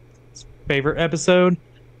definitely my favorite episode.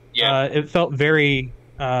 Yeah, it felt very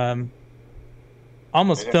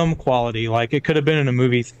almost film quality. Like it could have been in a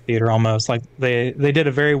movie theater almost. Like they did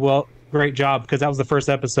a great job because that was the first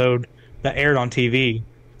episode that aired on TV.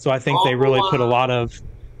 So I think they really put a lot of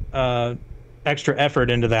extra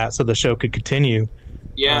effort into that so the show could continue.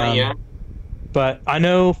 Yeah. But I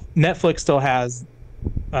know Netflix still has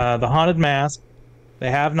The Haunted Mask.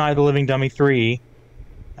 They have Night of the Living Dummy 3.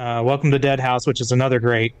 Welcome to Dead House, which is another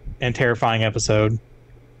great and terrifying episode.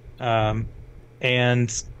 And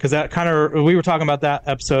because that kind of, we were talking about that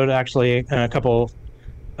episode actually a couple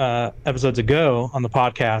episodes ago on the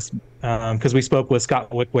podcast, because we spoke with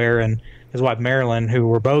Scott Wickware and his wife Marilyn, who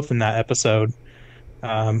were both in that episode.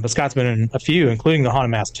 But Scott's been in a few, including the Haunted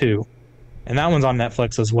Mask 2, and that one's on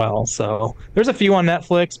Netflix as well. So there's a few on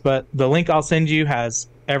Netflix, but the link I'll send you has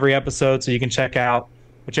every episode, so you can check out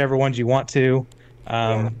whichever ones you want to.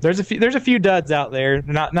 There's a few duds out there.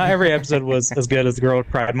 Not every episode was as good as The Girl Who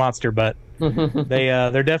Cried Monster, but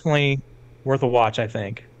they're definitely worth a watch, I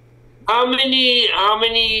think. How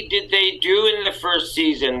many did they do in the first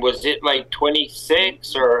season? Was it like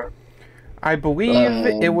 26 or? I believe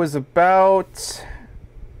it was about.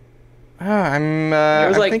 I'm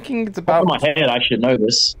thinking it's about. Off my head, I should know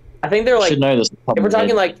this. I think they're like. Should know this. If we're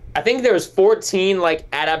talking like, I think there was 14 like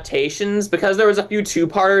adaptations because there was a few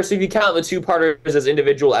two-parters. So if you count the two-parters as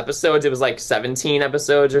individual episodes, it was like 17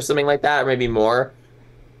 episodes or something like that, or maybe more.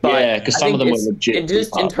 But yeah, because some of them were legit.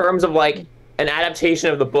 Just in terms of like an adaptation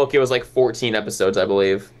of the book, it was like 14 episodes, I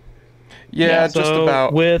believe. Yeah, so just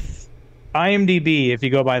about. With IMDb, if you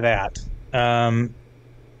go by that,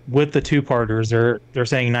 with the two-parters, they're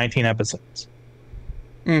saying 19 episodes.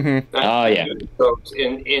 Oh yeah.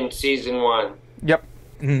 In season 1. Yep.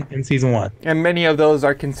 in season 1. And many of those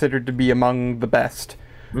are considered to be among the best.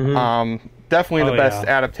 Definitely the best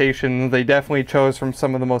adaptations. They definitely chose from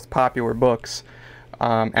some of the most popular books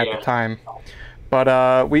at the time.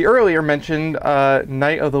 But we earlier mentioned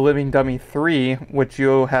Night of the Living Dummy 3, which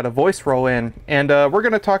you had a voice role in. And we're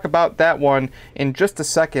going to talk about that one in just a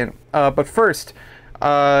second. But first,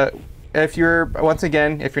 if you're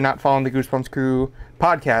not following the Goosebumps Crew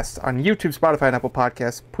podcast on YouTube, Spotify, and Apple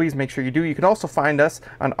Podcasts, please make sure you do. You can also find us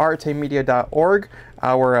on artemedia.org,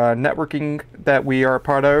 our networking that we are a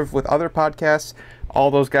part of with other podcasts. All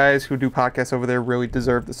those guys who do podcasts over there really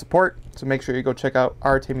deserve the support, so make sure you go check out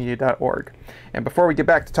artemedia.org. And before we get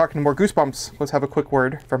back to talking more Goosebumps, let's have a quick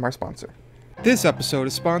word from our sponsor. This episode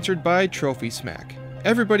is sponsored by Trophy Smack.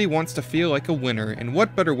 Everybody wants to feel like a winner, and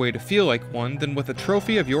what better way to feel like one than with a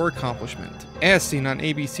trophy of your accomplishment? As seen on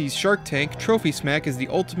ABC's Shark Tank, Trophy Smack is the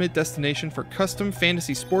ultimate destination for custom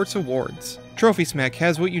fantasy sports awards. Trophy Smack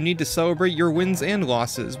has what you need to celebrate your wins and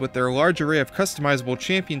losses with their large array of customizable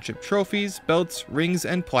championship trophies, belts, rings,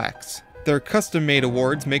 and plaques. Their custom-made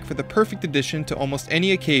awards make for the perfect addition to almost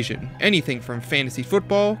any occasion, anything from fantasy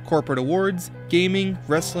football, corporate awards, gaming,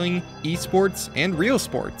 wrestling, esports, and real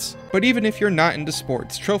sports. But even if you're not into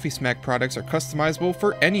sports, Trophy Smack products are customizable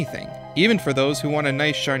for anything, even for those who want a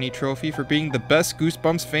nice shiny trophy for being the best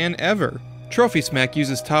Goosebumps fan ever. Trophy Smack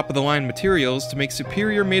uses top-of-the-line materials to make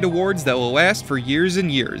superior-made awards that will last for years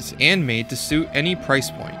and years, and made to suit any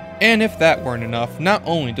price point. And if that weren't enough, not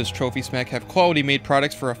only does Trophy Smack have quality-made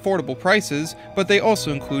products for affordable prices, but they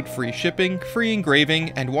also include free shipping, free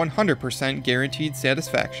engraving, and 100% guaranteed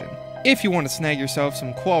satisfaction. If you want to snag yourself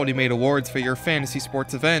some quality-made awards for your fantasy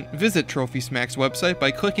sports event, visit Trophy Smack's website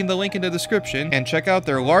by clicking the link in the description and check out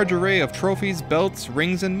their large array of trophies, belts,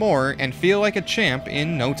 rings, and more, and feel like a champ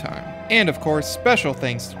in no time. And of course, special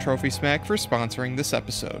thanks to Trophy Smack for sponsoring this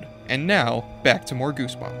episode. And now, back to more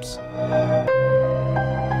Goosebumps.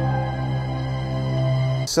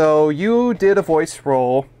 So you did a voice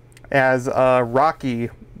role as Rocky,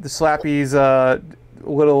 the Slappy's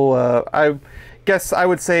little, I guess I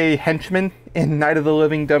would say henchman in Night of the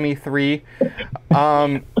Living Dummy 3.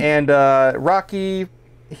 And Rocky,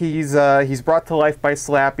 he's brought to life by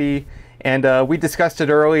Slappy, and we discussed it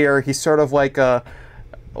earlier. He's sort of like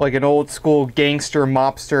an old school gangster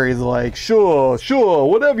mobster. He's like, sure,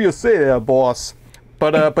 whatever you say there, boss.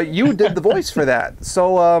 But you did the voice for that.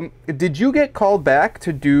 So did you get called back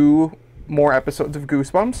to do more episodes of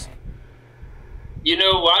Goosebumps? You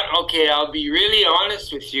know what? Okay, I'll be really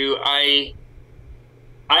honest with you. I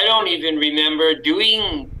don't even remember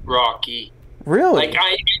doing Rocky. Really? Like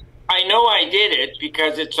I know I did it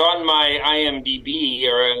because it's on my IMDb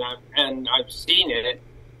and I've seen it.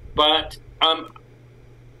 But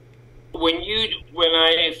when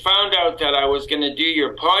I found out that I was going to do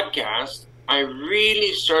your podcast, I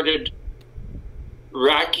really started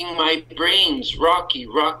racking my brains. Rocky,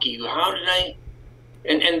 how did I?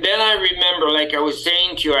 And then I remember, like I was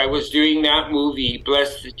saying to you, I was doing that movie,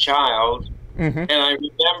 Bless the Child. Mm-hmm. And I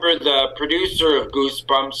remember the producer of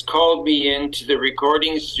Goosebumps called me into the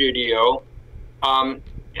recording studio. And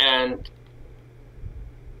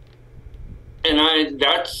I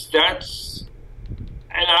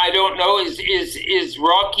don't know, is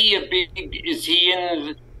Rocky is he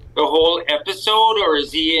in the whole episode, or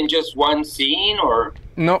is he in just one scene, or?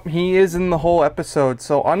 Nope, he is in the whole episode.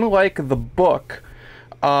 So unlike the book,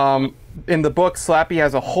 in the book, Slappy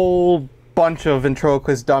has a whole bunch of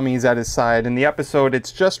ventriloquist dummies at his side. In the episode,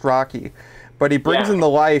 it's just Rocky. But he brings him to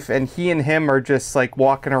life, and he and him are just like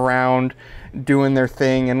walking around doing their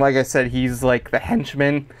thing. And like I said, he's like the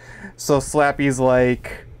henchman. So Slappy's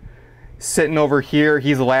like sitting over here,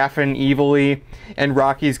 he's laughing evilly, and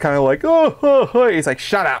Rocky's kind of like, oh, he's like,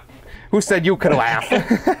 shut up. Who said you could laugh?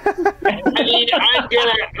 I mean,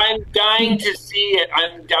 I'm dying to see it.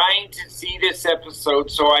 I'm dying to see this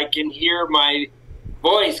episode so I can hear my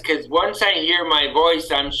voice, because once I hear my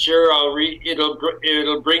voice, I'm sure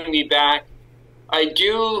it'll bring me back. I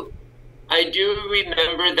do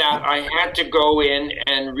remember that I had to go in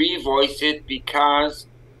and revoice it because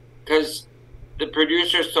the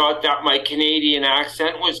producers thought that my Canadian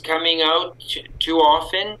accent was coming out too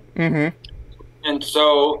often. Mm-hmm. And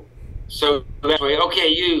so that's why, okay,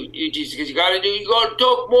 you just, you gotta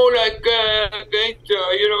talk more like gangster,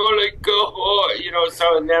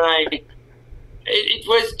 so, and then it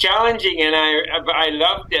was challenging, and I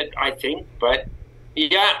loved it, I think, but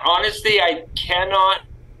yeah, honestly, I cannot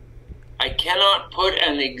put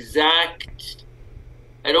an exact,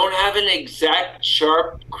 I don't have an exact,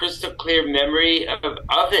 sharp, crystal clear memory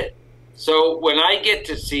of it. So when I get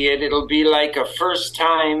to see it, it'll be like a first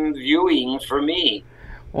time viewing for me.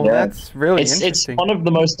 Well, that's really it's interesting. one of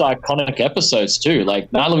the most iconic episodes too.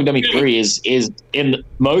 Like Night of the Living Dummy 3 is in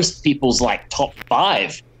most people's like top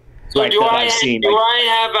 5. So like, do that I I've seen. I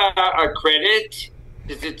have a credit?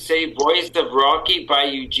 Does it say Voice of Rocky by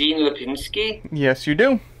Eugene Lipinski? Yes, you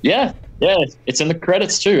do. Yeah, it's in the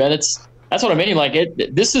credits too, and that's what I mean. Like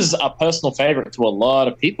this is a personal favorite to a lot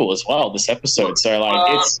of people as well. This episode, so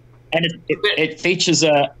like it features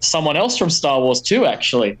someone else from Star Wars too,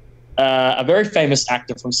 actually. A very famous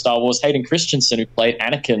actor from Star Wars, Hayden Christensen, who played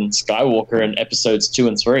Anakin Skywalker in episodes 2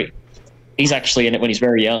 and 3. He's actually in it when he's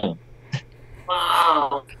very young.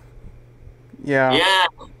 Wow. Yeah. Yeah.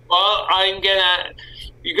 Well,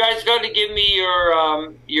 you guys got to give me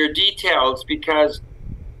your details, because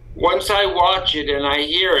once I watch it and I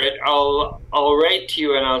hear it, I'll write to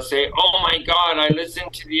you and I'll say, "Oh my God, I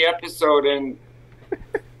listened to the episode and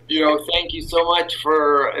thank you so much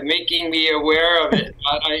for making me aware of it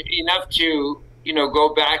enough to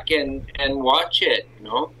go back and watch it."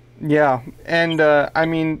 Yeah, and I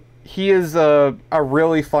mean, he is a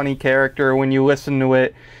really funny character. When you listen to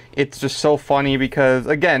it, it's just so funny because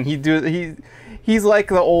again, he's like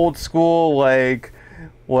the old school like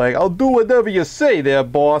I'll do whatever you say there,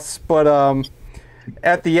 boss. But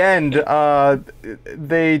at the end,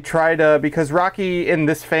 they try to, because Rocky in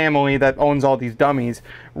this family that owns all these dummies,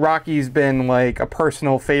 Rocky's been like a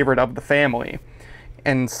personal favorite of the family,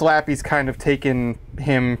 and Slappy's kind of taken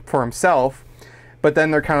him for himself. But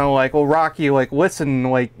then they're kind of like, well, Rocky, like,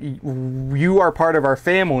 listen, like, you are part of our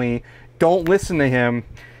family. Don't listen to him.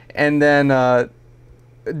 And then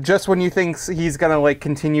just when you think he's going to, like,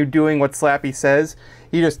 continue doing what Slappy says,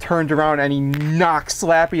 he just turns around and he knocks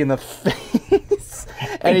Slappy in the face.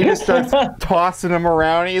 And he just starts tossing him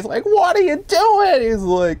around. And he's like, what are you doing? He's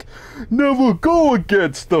like, never go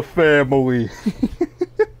against the family.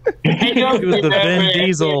 He was the Vin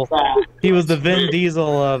Diesel. He was the Vin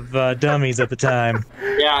Diesel of dummies at the time.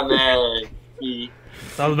 Yeah, man.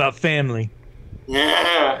 It's all about family.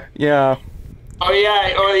 Yeah. Yeah. Oh,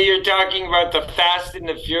 yeah. Oh, you're talking about the Fast and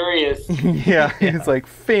the Furious. Yeah, it's like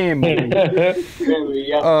family. Family,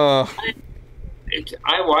 yeah.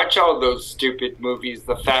 I watch all those stupid movies,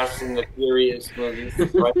 the Fast and the Furious movies.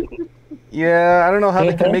 Yeah, I don't know how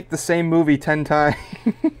they can make the same movie 10 times.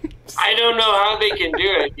 I don't know how they can do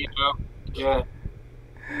it, Yeah.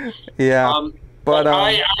 Yeah. But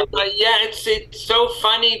it's so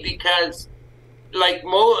funny because, like,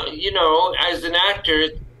 as an actor,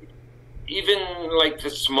 even like the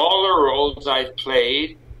smaller roles I've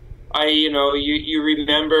played, you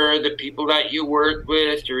remember the people that you worked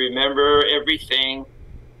with, you remember everything,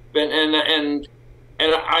 and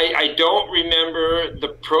I don't remember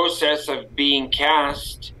the process of being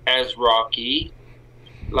cast as Rocky.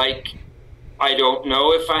 Like, I don't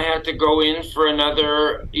know if I had to go in for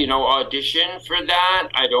another, audition for that.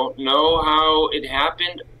 I don't know how it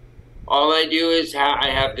happened. All I do is I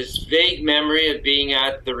have this vague memory of being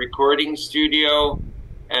at the recording studio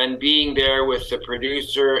and being there with the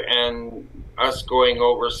producer and us going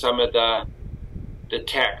over some of the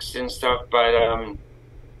text and stuff. But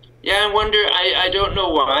yeah, I wonder. I don't know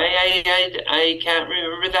why I can't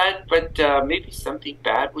remember that. But maybe something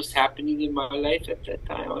bad was happening in my life at that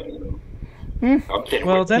time. I don't know.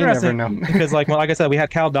 Well, it's interesting because, like I said, we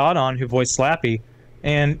had Cal Dodd on who voiced Slappy,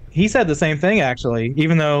 and he said the same thing actually.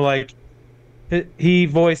 Even though like he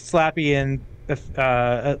voiced Slappy in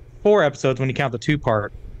 4 episodes when you count the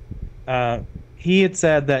 2-part, he had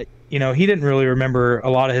said that he didn't really remember a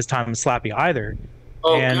lot of his time with Slappy either.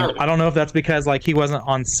 Oh, and God. I don't know if that's because like he wasn't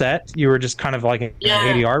on set. You were just kind of like in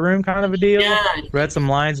an ADR room kind of a deal. Yeah. Read some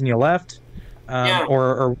lines and you left,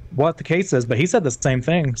 or what the case is. But he said the same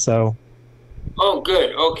thing. So. Oh,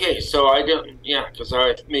 good. Okay, so I don't. Yeah, because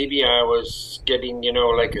maybe I was getting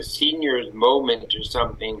like a senior's moment or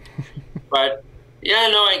something. But yeah,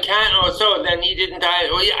 no, I can't. Oh, so then he didn't die.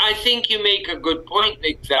 Well, yeah, I think you make a good point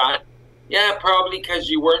like that. Yeah, probably because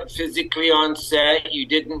you weren't physically on set. You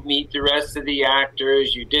didn't meet the rest of the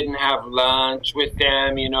actors. You didn't have lunch with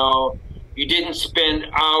them, You didn't spend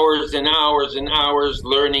hours and hours and hours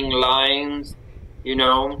learning lines,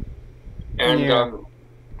 And,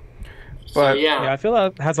 but, yeah, I feel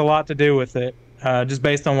that has a lot to do with it, just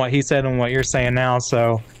based on what he said and what you're saying now.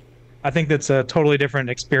 So I think that's a totally different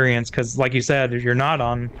experience because, like you said, you're not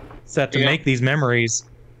on set to make these memories.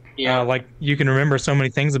 Yeah, like you can remember so many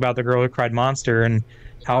things about The Girl Who Cried Monster and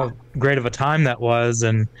how great of a time that was,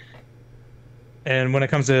 and when it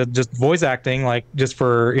comes to just voice acting, like just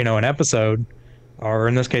for an episode, or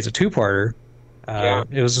in this case a 2-parter,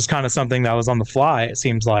 it was just kind of something that was on the fly. It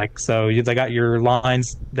seems like they got your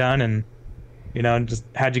lines done and just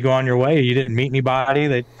had you go on your way. You didn't meet anybody.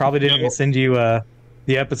 They probably didn't even send you a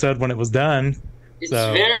the episode when it was done.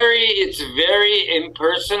 It's very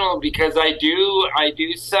impersonal because I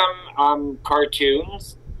do some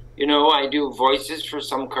cartoons. You know, I do voices for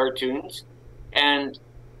some cartoons, and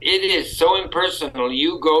it is so impersonal.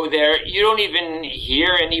 You go there, you don't even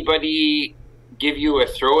hear anybody give you a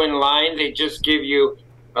throw-in line. They just give you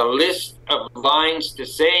a list of lines to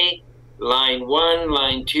say. Line 1,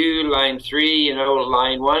 line 2, line 3, you know,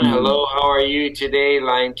 line 1, hello, how are you today?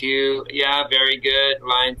 Line 2, yeah, very good.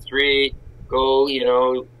 Line 3, go, you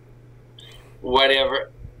know,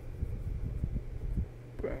 whatever.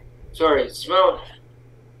 Sorry, it smells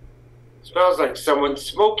like someone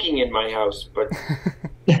smoking in my house, but...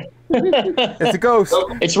 It's a ghost.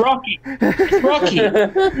 It's Rocky. It's Rocky.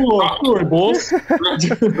 Oh, sorry, boss.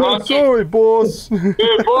 Rocky. Sorry, boss.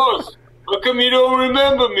 Hey, boss. How come you don't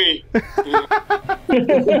remember me?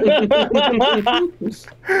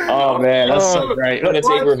 Oh man, that's so great. I'm gonna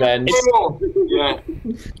take revenge. Yeah.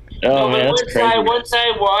 Oh man, that's crazy. Once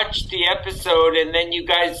I watch the episode, and then you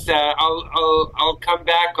guys, I'll come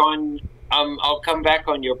back on. I'll come back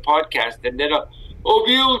on your podcast, and then I'll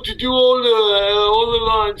be able to do all the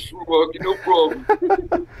lines for Rocky. No problem.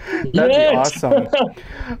 That'd be awesome.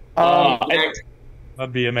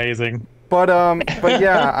 That'd be amazing. But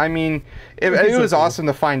yeah, I mean, it was awesome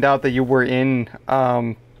to find out that you were in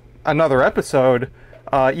another episode,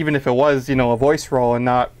 even if it was, you know, a voice role and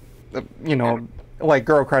not, you know, like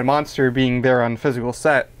Girl Cried Monster being there on physical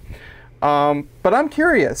set. But I'm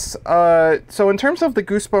curious. So in terms of the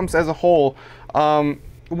Goosebumps as a whole,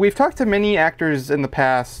 we've talked to many actors in the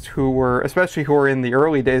past who were in the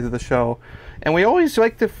early days of the show. And we always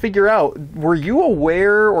like to figure out, were you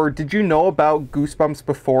aware or did you know about Goosebumps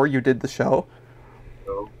before you did the show?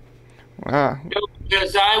 No. Ah. No,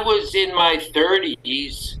 because I was in my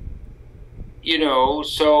 30s, you know,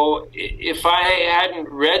 so if I hadn't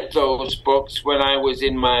read those books when I was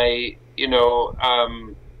in my, you know,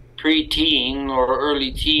 pre-teen or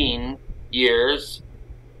early teen years,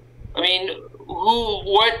 I mean,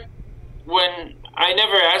 when... I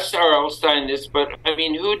never asked R.L. Stine this, but I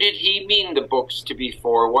mean, who did he mean the books to be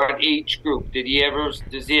for? What age group? Does he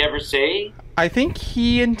ever say? I think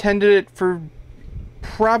he intended it for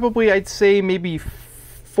probably, I'd say, maybe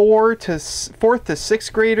fourth to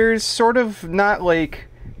sixth graders, sort of not like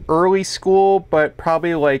early school, but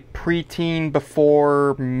probably like preteen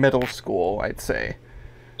before middle school, I'd say.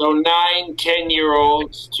 So 9,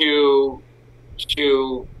 10-year-olds to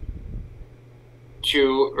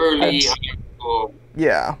early high school.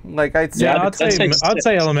 Yeah, like I'd say. Yeah, I'd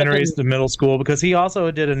say elementary to middle school, because he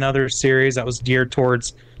also did another series that was geared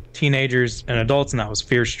towards teenagers and adults, and that was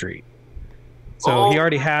Fear Street. So he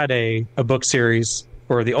already had a book series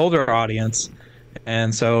for the older audience,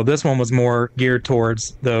 and so this one was more geared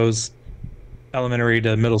towards those elementary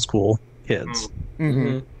to middle school kids.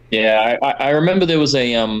 Mm-hmm. Yeah, I remember there was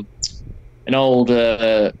an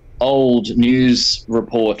old news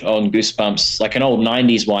report on Goosebumps, like an old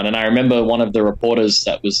 90s one, and I remember one of the reporters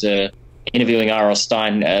that was interviewing R.L.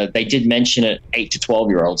 Stine, they did mention it 8 to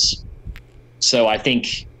 12-year-olds. So I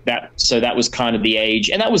think that was kind of the age,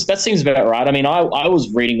 and that seems about right. I mean, I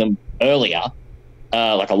was reading them earlier,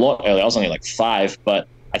 like a lot earlier. I was only like 5, but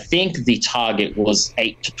I think the target was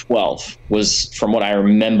 8 to 12, was from what I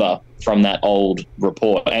remember from that old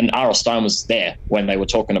report. And R.L. Stine was there when they were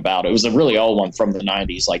talking about it. It was a really old one from the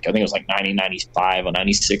 90s, like I think it was like 1995 or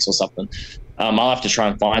 96 or something. I'll have to try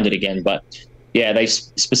and find it again, but yeah, they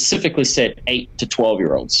specifically said 8 to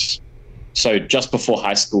 12-year-olds, so just before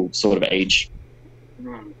high school sort of age.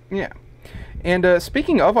 Yeah. And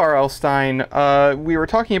speaking of R.L. Stine, we were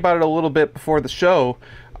talking about it a little bit before the show,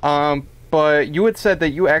 but you had said that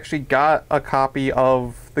you actually got a copy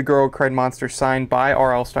of The Girl Who Cried Monster signed by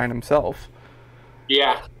R.L. Stine himself.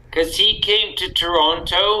 Yeah, because he came to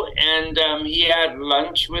Toronto, and he had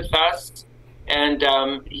lunch with us, and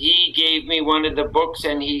he gave me one of the books,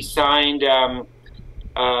 and he signed to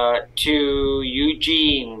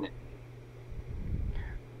Eugene,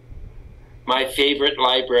 my favorite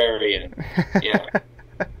librarian. Yeah.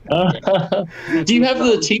 Do you have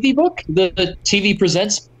the TV book, the TV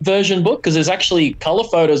Presents version book? Because there's actually color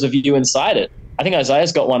photos of you inside it. I think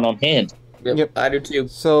Isaiah's got one on hand. Yep, I do too.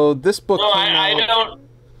 So this book I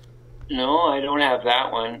don't have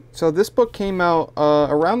that one. So this book came out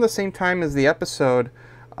around the same time as the episode,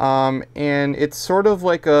 and it's sort of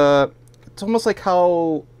like it's almost like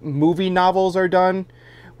how movie novels are done,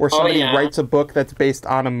 where somebody writes a book that's based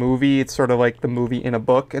on a movie. It's sort of like the movie in a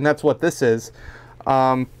book, and that's what this is.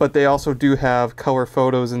 But they also do have color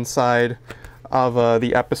photos inside of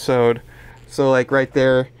the episode. So like right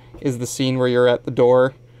there is the scene where you're at the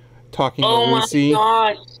door talking to Lucy. Oh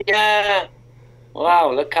my gosh, yeah.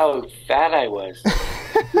 Wow, look how fat I was.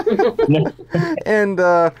 And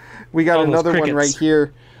we got All those another one crickets. right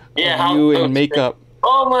here. Yeah, Of you those in makeup.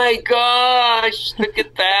 Oh my gosh, look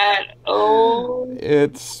at that. Oh.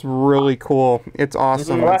 It's really cool. It's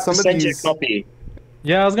awesome. I'll And have some to of send you a these, copy.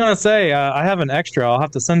 Yeah, I was gonna say I have an extra. I'll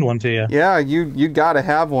have to send one to you. yeah, you gotta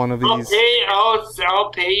have one of these. I'll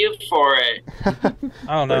pay you for it.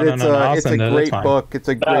 Oh no, But no, it's no, a I'll it's a send it. That's great fine. book. It's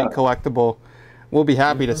a great collectible. We'll be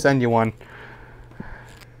happy to send you one.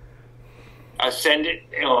 I'll send it.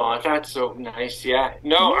 Oh, that's so nice. Yeah.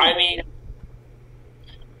 No, I mean,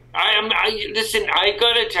 listen. I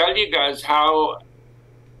gotta tell you guys how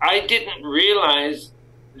I didn't realize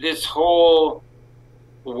this whole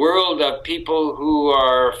world of people who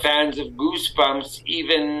are fans of Goosebumps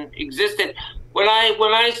even existed. When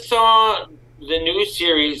I saw the new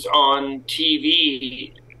series on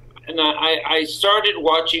TV, and I started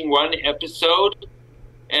watching one episode,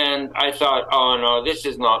 and I thought, oh no, this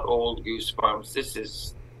is not old Goosebumps. This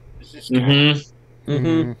is kind of,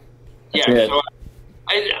 yeah. Yeah. So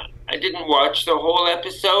I didn't watch the whole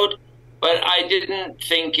episode, but I didn't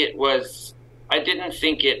think it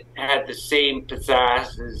had the same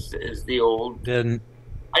pizzazz as the old. Didn't.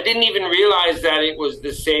 I didn't even realize that it was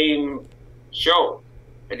the same show.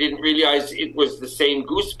 I didn't realize it was the same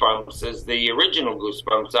Goosebumps as the original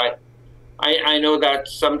Goosebumps. I know that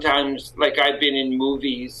sometimes, like I've been in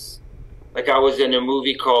movies, like I was in a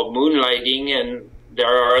movie called Moonlighting, and there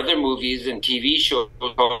are other movies and TV shows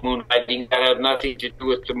called Moonlighting that have nothing to do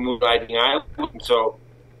with the Moonlighting Island. So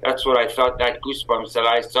that's what I thought that Goosebumps that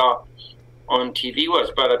I saw on TV was.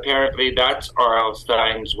 But apparently that's R.L.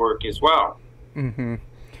 Stine's work as well. Mm-hmm.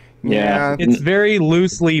 Yeah. It's very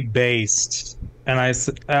loosely based, and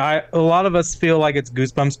a lot of us feel like it's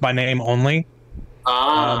Goosebumps by name only.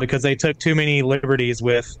 Because they took too many liberties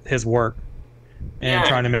with his work and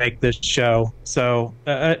trying to make this show. So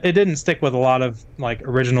it didn't stick with a lot of like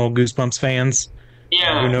original Goosebumps fans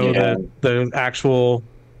who know the actual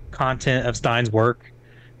content of Stein's work.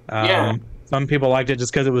 Some people liked it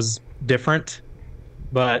just because it was different.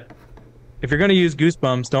 But if you're going to use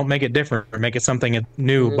Goosebumps, don't make it different or make it something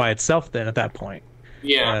new by itself then at that point.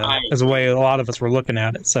 As the way a lot of us were looking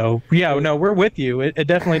at it. So yeah, no, we're with you. It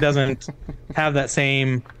definitely doesn't have that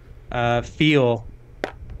same feel,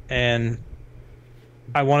 and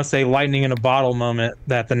I want to say lightning in a bottle moment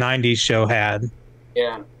that the '90s show had.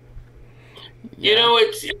 Yeah. You know,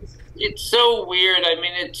 it's so weird. I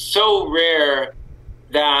mean, it's so rare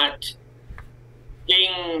that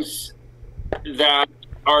things that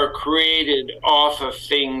are created off of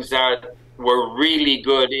things that were really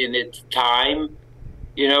good in its time.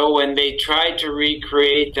 You know, when they try to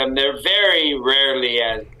recreate them, they're very rarely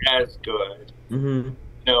as good. You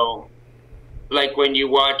know, like when you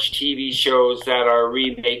watch TV shows that are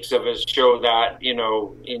remakes of a show that, you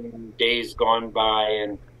know, in days gone by,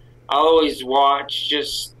 and I always watch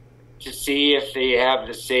just to see if they have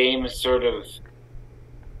the same sort of,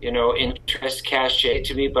 you know, interest cachet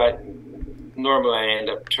to me, but normally I end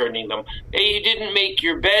up turning them. Hey, you didn't make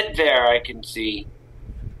your bed there, I can see.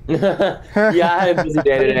 Yeah, I had a busy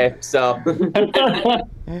day today, so.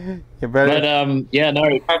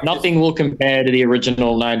 Nothing will compare to the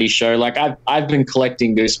original '90s show. Like I've been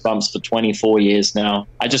collecting Goosebumps for 24 years now.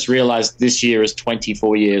 I just realized this year is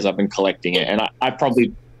 24 years I've been collecting it, and I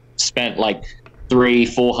probably spent like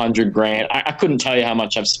 $300-400 grand. I couldn't tell you how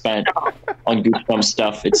much I've spent on Goosebumps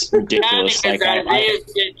stuff. It's ridiculous. Yeah,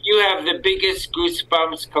 because you have the biggest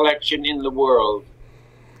Goosebumps collection in the world.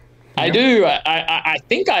 I do. I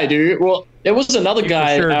think I do. Well, there was another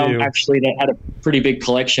guy actually that had a pretty big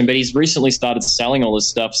collection, but he's recently started selling all this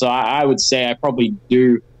stuff. So I would say I probably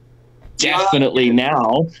do definitely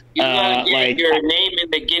now. You gotta get your name in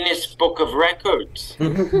the Guinness Book of Records.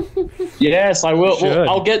 Yes, I will. Well,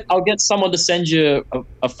 I'll get someone to send you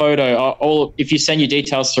a photo. Or if you send your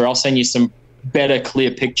details through, I'll send you some better, clear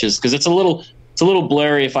pictures because it's a little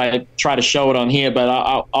blurry if I try to show it on here, but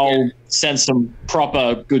I'll send some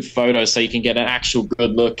proper good photos so you can get an actual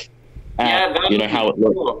good look at how it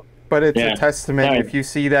looks. But it's a testament. If you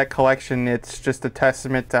see that collection, it's just a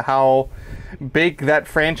testament to how big that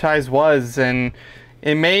franchise was, and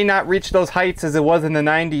it may not reach those heights as it was in the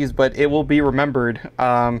 90s, but it will be remembered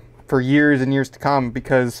for years and years to come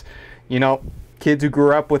because, you know, kids who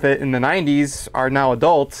grew up with it in the 90s are now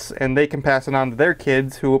adults, and they can pass it on to their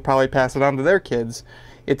kids who will probably pass it on to their kids.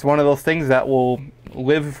 It's one of those things that will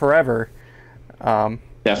live forever.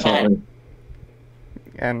 Definitely.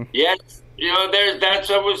 And yes, you know, that's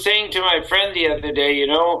what I was saying to my friend the other day, you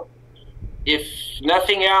know, if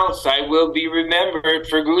nothing else, I will be remembered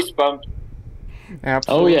for Goosebumps.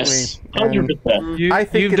 Absolutely. Oh yes, 100%. I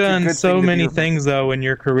think You've it's a done good so thing to many be- things though in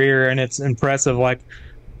your career, and it's impressive. Like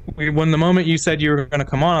when the moment you said you were going to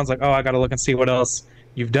come on, I was like, oh, I got to look and see what else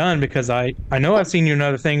you've done, because I know I've seen you in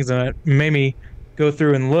other things, and it made me go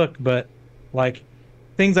through and look, but like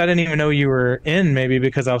things I didn't even know you were in, maybe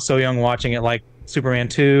because I was so young watching it, like Superman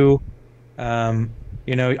 2.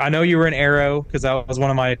 You know, I know you were in Arrow because that was one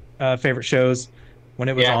of my favorite shows when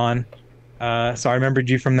it was on. So I remembered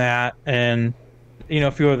you from that, and you know,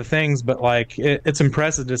 a few other things. But like, it's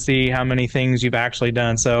impressive to see how many things you've actually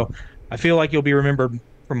done. So I feel like you'll be remembered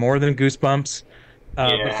for more than Goosebumps.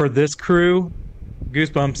 But for this crew,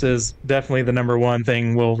 Goosebumps is definitely the number 1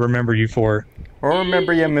 thing we'll remember you for. Or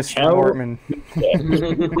remember you, Mr. Mortman.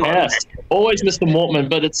 Yes, always Mr. Mortman.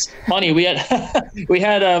 But it's funny, we had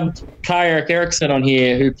Kai Erik Erikson on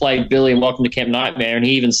here who played Billy in Welcome to Camp Nightmare, and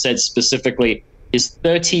he even said specifically his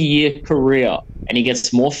 30-year career, and he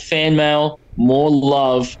gets more fan mail, more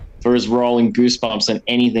love for his role in Goosebumps than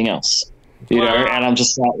anything else. You know, and I'm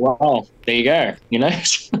just like, wow, there you go. You know.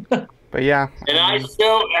 But yeah. And I was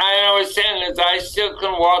saying this, I still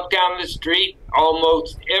can walk down the street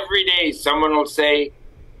almost every day. Someone will say,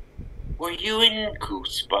 were you in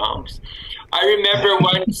Goosebumps? I remember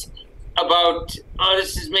once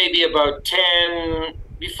this is maybe about 10,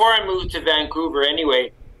 before I moved to Vancouver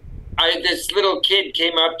anyway, this little kid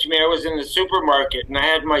came up to me. I was in the supermarket and I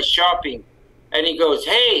had my shopping. And he goes,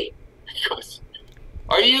 hey,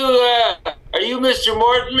 are you Mr.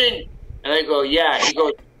 Mortman? And I go, yeah. He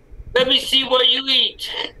goes, let me see what you eat.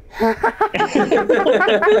 So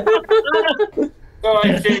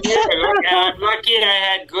I said, yeah, look, I'm lucky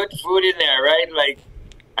I had good food in there, right? Like,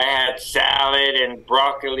 I had salad and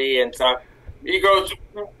broccoli and stuff. He goes,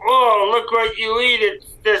 oh, look what you eat. It's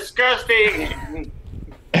disgusting.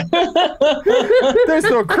 There's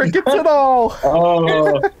no crickets at all.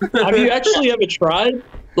 Oh, have you actually ever tried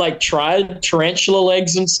tarantula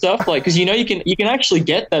legs and stuff? Like, because you know you can actually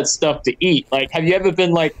get that stuff to eat. Like, have you ever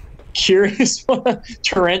been like curious what a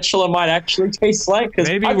tarantula might actually taste like?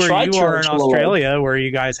 Maybe where you are in Australia, where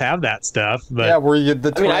you guys have that stuff. But yeah, where the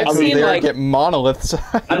tarantulas there like, get monoliths.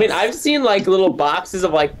 I mean, I've seen like little boxes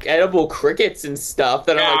of like edible crickets and stuff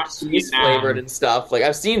that are like cheese flavored and stuff. Like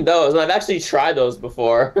I've seen those, and I've actually tried those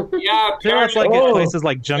before. Yeah, that's like in places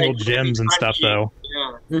like Jungle Gyms and stuff, though.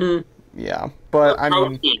 Yeah. Mm-hmm. Yeah, but I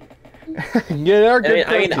mean, yeah,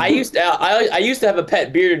 I mean, I used to have a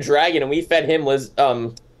pet bearded dragon, and we fed him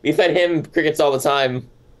crickets all the time.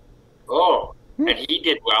 Oh, and he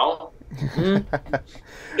did well.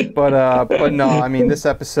 But no, I mean, this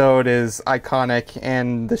episode is iconic,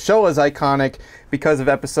 and the show is iconic because of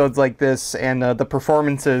episodes like this and the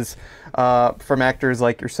performances from actors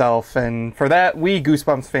like yourself, and for that, we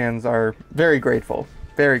Goosebumps fans are very grateful.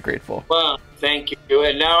 Very grateful. Well, thank you.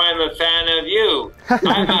 And now I'm a fan of you.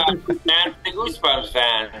 I'm a fan of the Goosebumps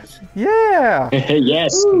fans. Yeah.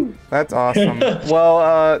 Yes. Woo. That's awesome.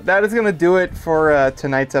 Well, that is going to do it for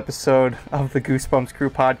tonight's episode of the Goosebumps Crew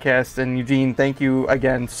Podcast. And Eugene, thank you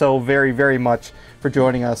again so very, very much for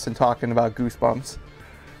joining us and talking about Goosebumps.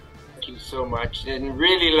 Thank you so much. And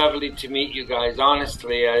really lovely to meet you guys.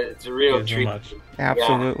 Honestly, it's a real treat.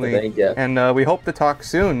 Absolutely. Yeah. Thank you. And we hope to talk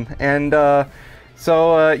soon. And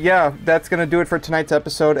So, yeah, that's going to do it for tonight's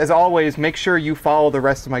episode. As always, make sure you follow the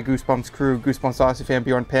rest of my Goosebumps crew, Goosebumps Aussie fan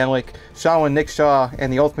Bjorn Panlick, Shawn, Nick Shaw,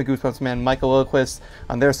 and the Ultimate Goosebumps man, Michael Lilquist,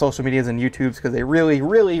 on their social medias and YouTubes, because they really,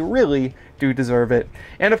 really, really do deserve it.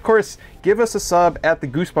 And, of course, give us a sub at the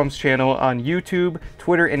Goosebumps channel on YouTube,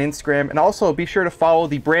 Twitter, and Instagram. And also, be sure to follow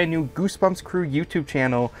the brand new Goosebumps Crew YouTube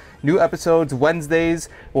channel. New episodes Wednesdays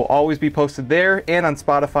will always be posted there and on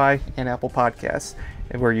Spotify and Apple Podcasts,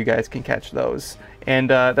 where you guys can catch those.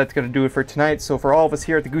 And that's going to do it for tonight. So for all of us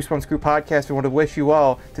here at the Goosebumps Crew Podcast, we want to wish you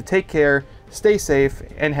all to take care, stay safe,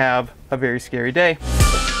 and have a very scary day.